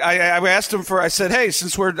but I asked him I said, hey,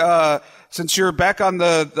 since you're back on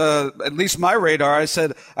the at least my radar, I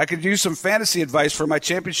said I could use some fantasy advice for my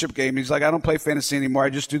championship game. He's like, I don't play fantasy anymore. I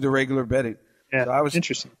just do the regular betting. Yeah, so I was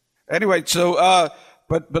interesting. Anyway, so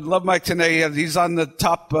but love Mike Tanay. He's on the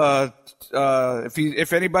top.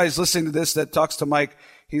 If anybody's listening to this that talks to Mike.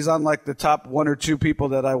 He's on like the top 1 or 2 people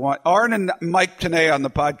that I want. Arn and Mike Tanay on the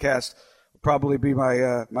podcast will probably be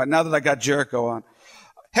my now that I got Jericho on.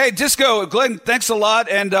 Hey, Disco, Glenn, thanks a lot.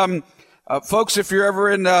 And folks, if you're ever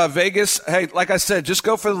in Vegas, hey, like I said, just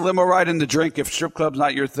go for the limo ride and the drink if strip club's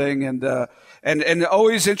not your thing. And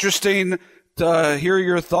always interesting to hear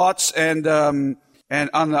your thoughts and on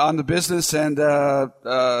the business and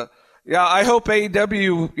Yeah, I hope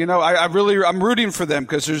AEW, I'm rooting for them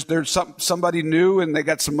because there's somebody new and they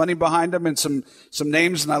got some money behind them and some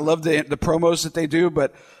names, and I love the promos that they do.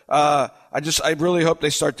 But I really hope they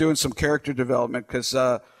start doing some character development because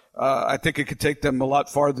I think it could take them a lot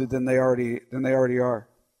farther than they already are.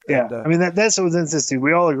 Yeah, and, I mean that's what interesting.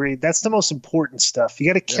 We all agree that's the most important stuff. You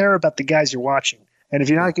got to care about the guys you're watching, and if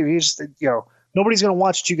you're not, nobody's going to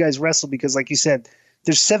watch you guys wrestle because, like you said,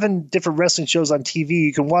 there's 7 different wrestling shows on TV.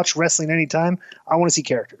 You can watch wrestling anytime. I want to see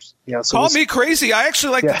characters. Call me crazy. I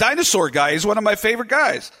actually like the dinosaur guy. He's one of my favorite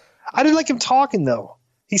guys. I didn't like him talking though.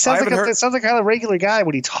 He sounds like kind of a regular guy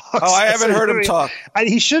when he talks. Oh, I haven't heard him talk.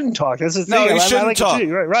 He shouldn't talk. That's the thing. No, he shouldn't talk.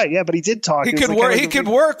 Right, yeah, but he did talk. He could work. He could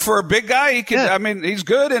work for a big guy. He could. Yeah. I mean, he's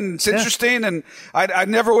good and it's interesting. And I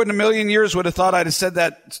never would in a million years would have thought I'd have said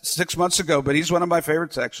that 6 months ago. But he's one of my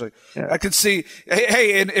favorites, actually. Yeah. I could see.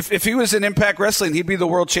 Hey, and if he was in Impact Wrestling, he'd be the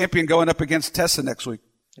world champion going up against Tessa next week.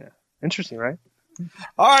 Yeah, interesting, right?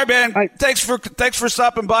 All right, man. Thanks for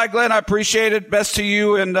stopping by, Glenn. I appreciate it. Best to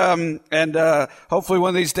you, and hopefully one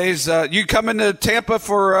of these days you come into Tampa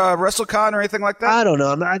for WrestleCon or anything like that. I don't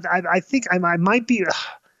know. I think I might be.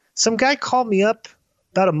 Some guy called me up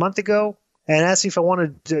about a month ago and asked me if I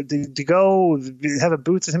wanted to go have a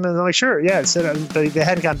booth with him, and I'm like, sure, yeah. Said they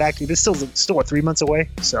hadn't gotten back to me. But it's still what, 3 months away.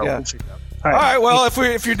 So we'll figure it out. All right. Well,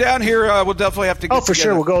 if you're down here, we'll definitely have to. Get for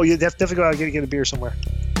sure. We'll go. You definitely go out and get a beer somewhere.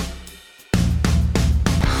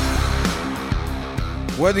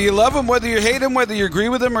 Whether you love him, whether you hate him, whether you agree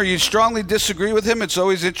with him or you strongly disagree with him, it's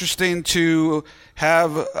always interesting to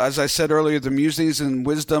have, as I said earlier, the musings and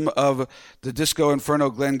wisdom of the Disco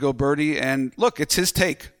Inferno, Glenn Gilbertti. And look, it's his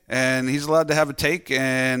take. And he's allowed to have a take,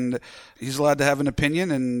 and he's allowed to have an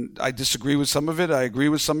opinion. And I disagree with some of it. I agree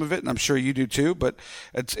with some of it, and I'm sure you do too. But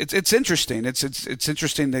it's interesting. It's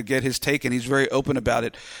interesting to get his take, and he's very open about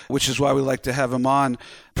it, which is why we like to have him on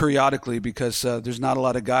periodically, because there's not a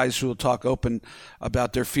lot of guys who will talk open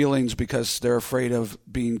about their feelings because they're afraid of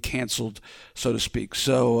being canceled, so to speak.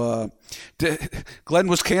 So Glenn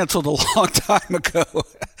was canceled a long time ago,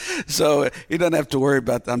 so he doesn't have to worry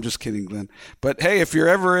about that. I'm just kidding, Glenn. But hey, if you're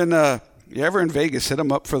ever in Vegas, hit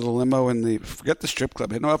him up for the limo and forget the strip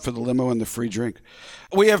club. Hit him up for the limo and the free drink.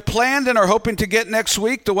 We have planned and are hoping to get next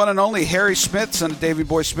week the one and only Harry Smith, son of Davey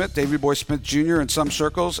Boy Smith Jr. in some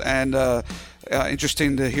circles, and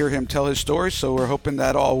interesting to hear him tell his story. So we're hoping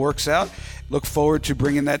that all works out. Look forward to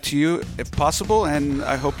bringing that to you if possible, and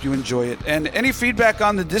I hope you enjoy it. And any feedback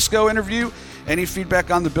on the Disco interview, any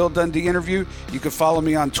feedback on the Bill Dundee interview, you can follow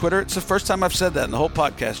me on Twitter. It's the first time I've said that in the whole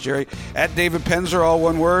podcast, Jerry. At David Penzer, all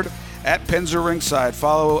one word. At Penzer Ringside.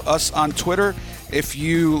 Follow us on Twitter. If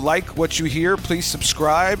you like what you hear, please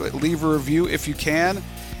subscribe. Leave a review if you can.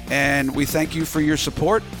 And we thank you for your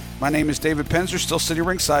support. My name is David Penzer, Still City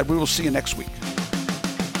Ringside. We will see you next week.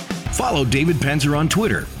 Follow David Penzer on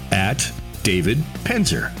Twitter at David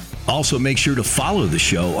Penzer. Also, make sure to follow the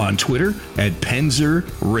show on Twitter at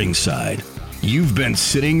Penzer Ringside. You've been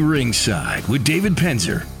sitting ringside with David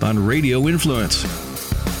Penzer on Radio Influence.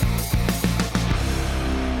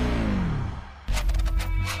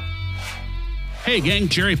 Hey gang,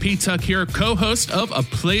 Jerry P. Tuck here, co-host of A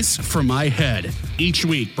Place for My Head. Each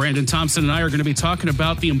week, Brandon Thompson and I are going to be talking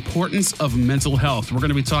about the importance of mental health. We're going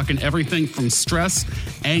to be talking everything from stress,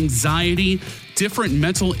 anxiety, different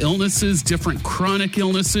mental illnesses, different chronic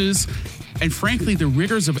illnesses, and frankly, the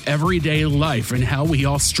rigors of everyday life and how we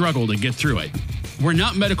all struggle to get through it. We're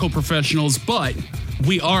not medical professionals, but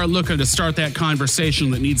we are looking to start that conversation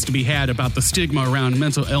that needs to be had about the stigma around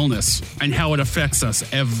mental illness and how it affects us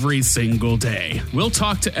every single day. We'll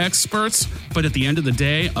talk to experts, but at the end of the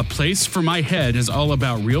day, A Place for My Head is all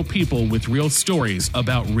about real people with real stories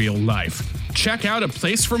about real life. Check out A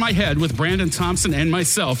Place for My Head with Brandon Thompson and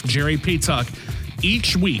myself, Jerry P. Tuck,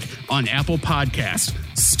 each week on Apple Podcasts,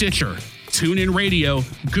 Stitcher, TuneIn Radio,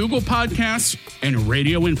 Google Podcasts, and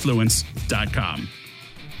RadioInfluence.com.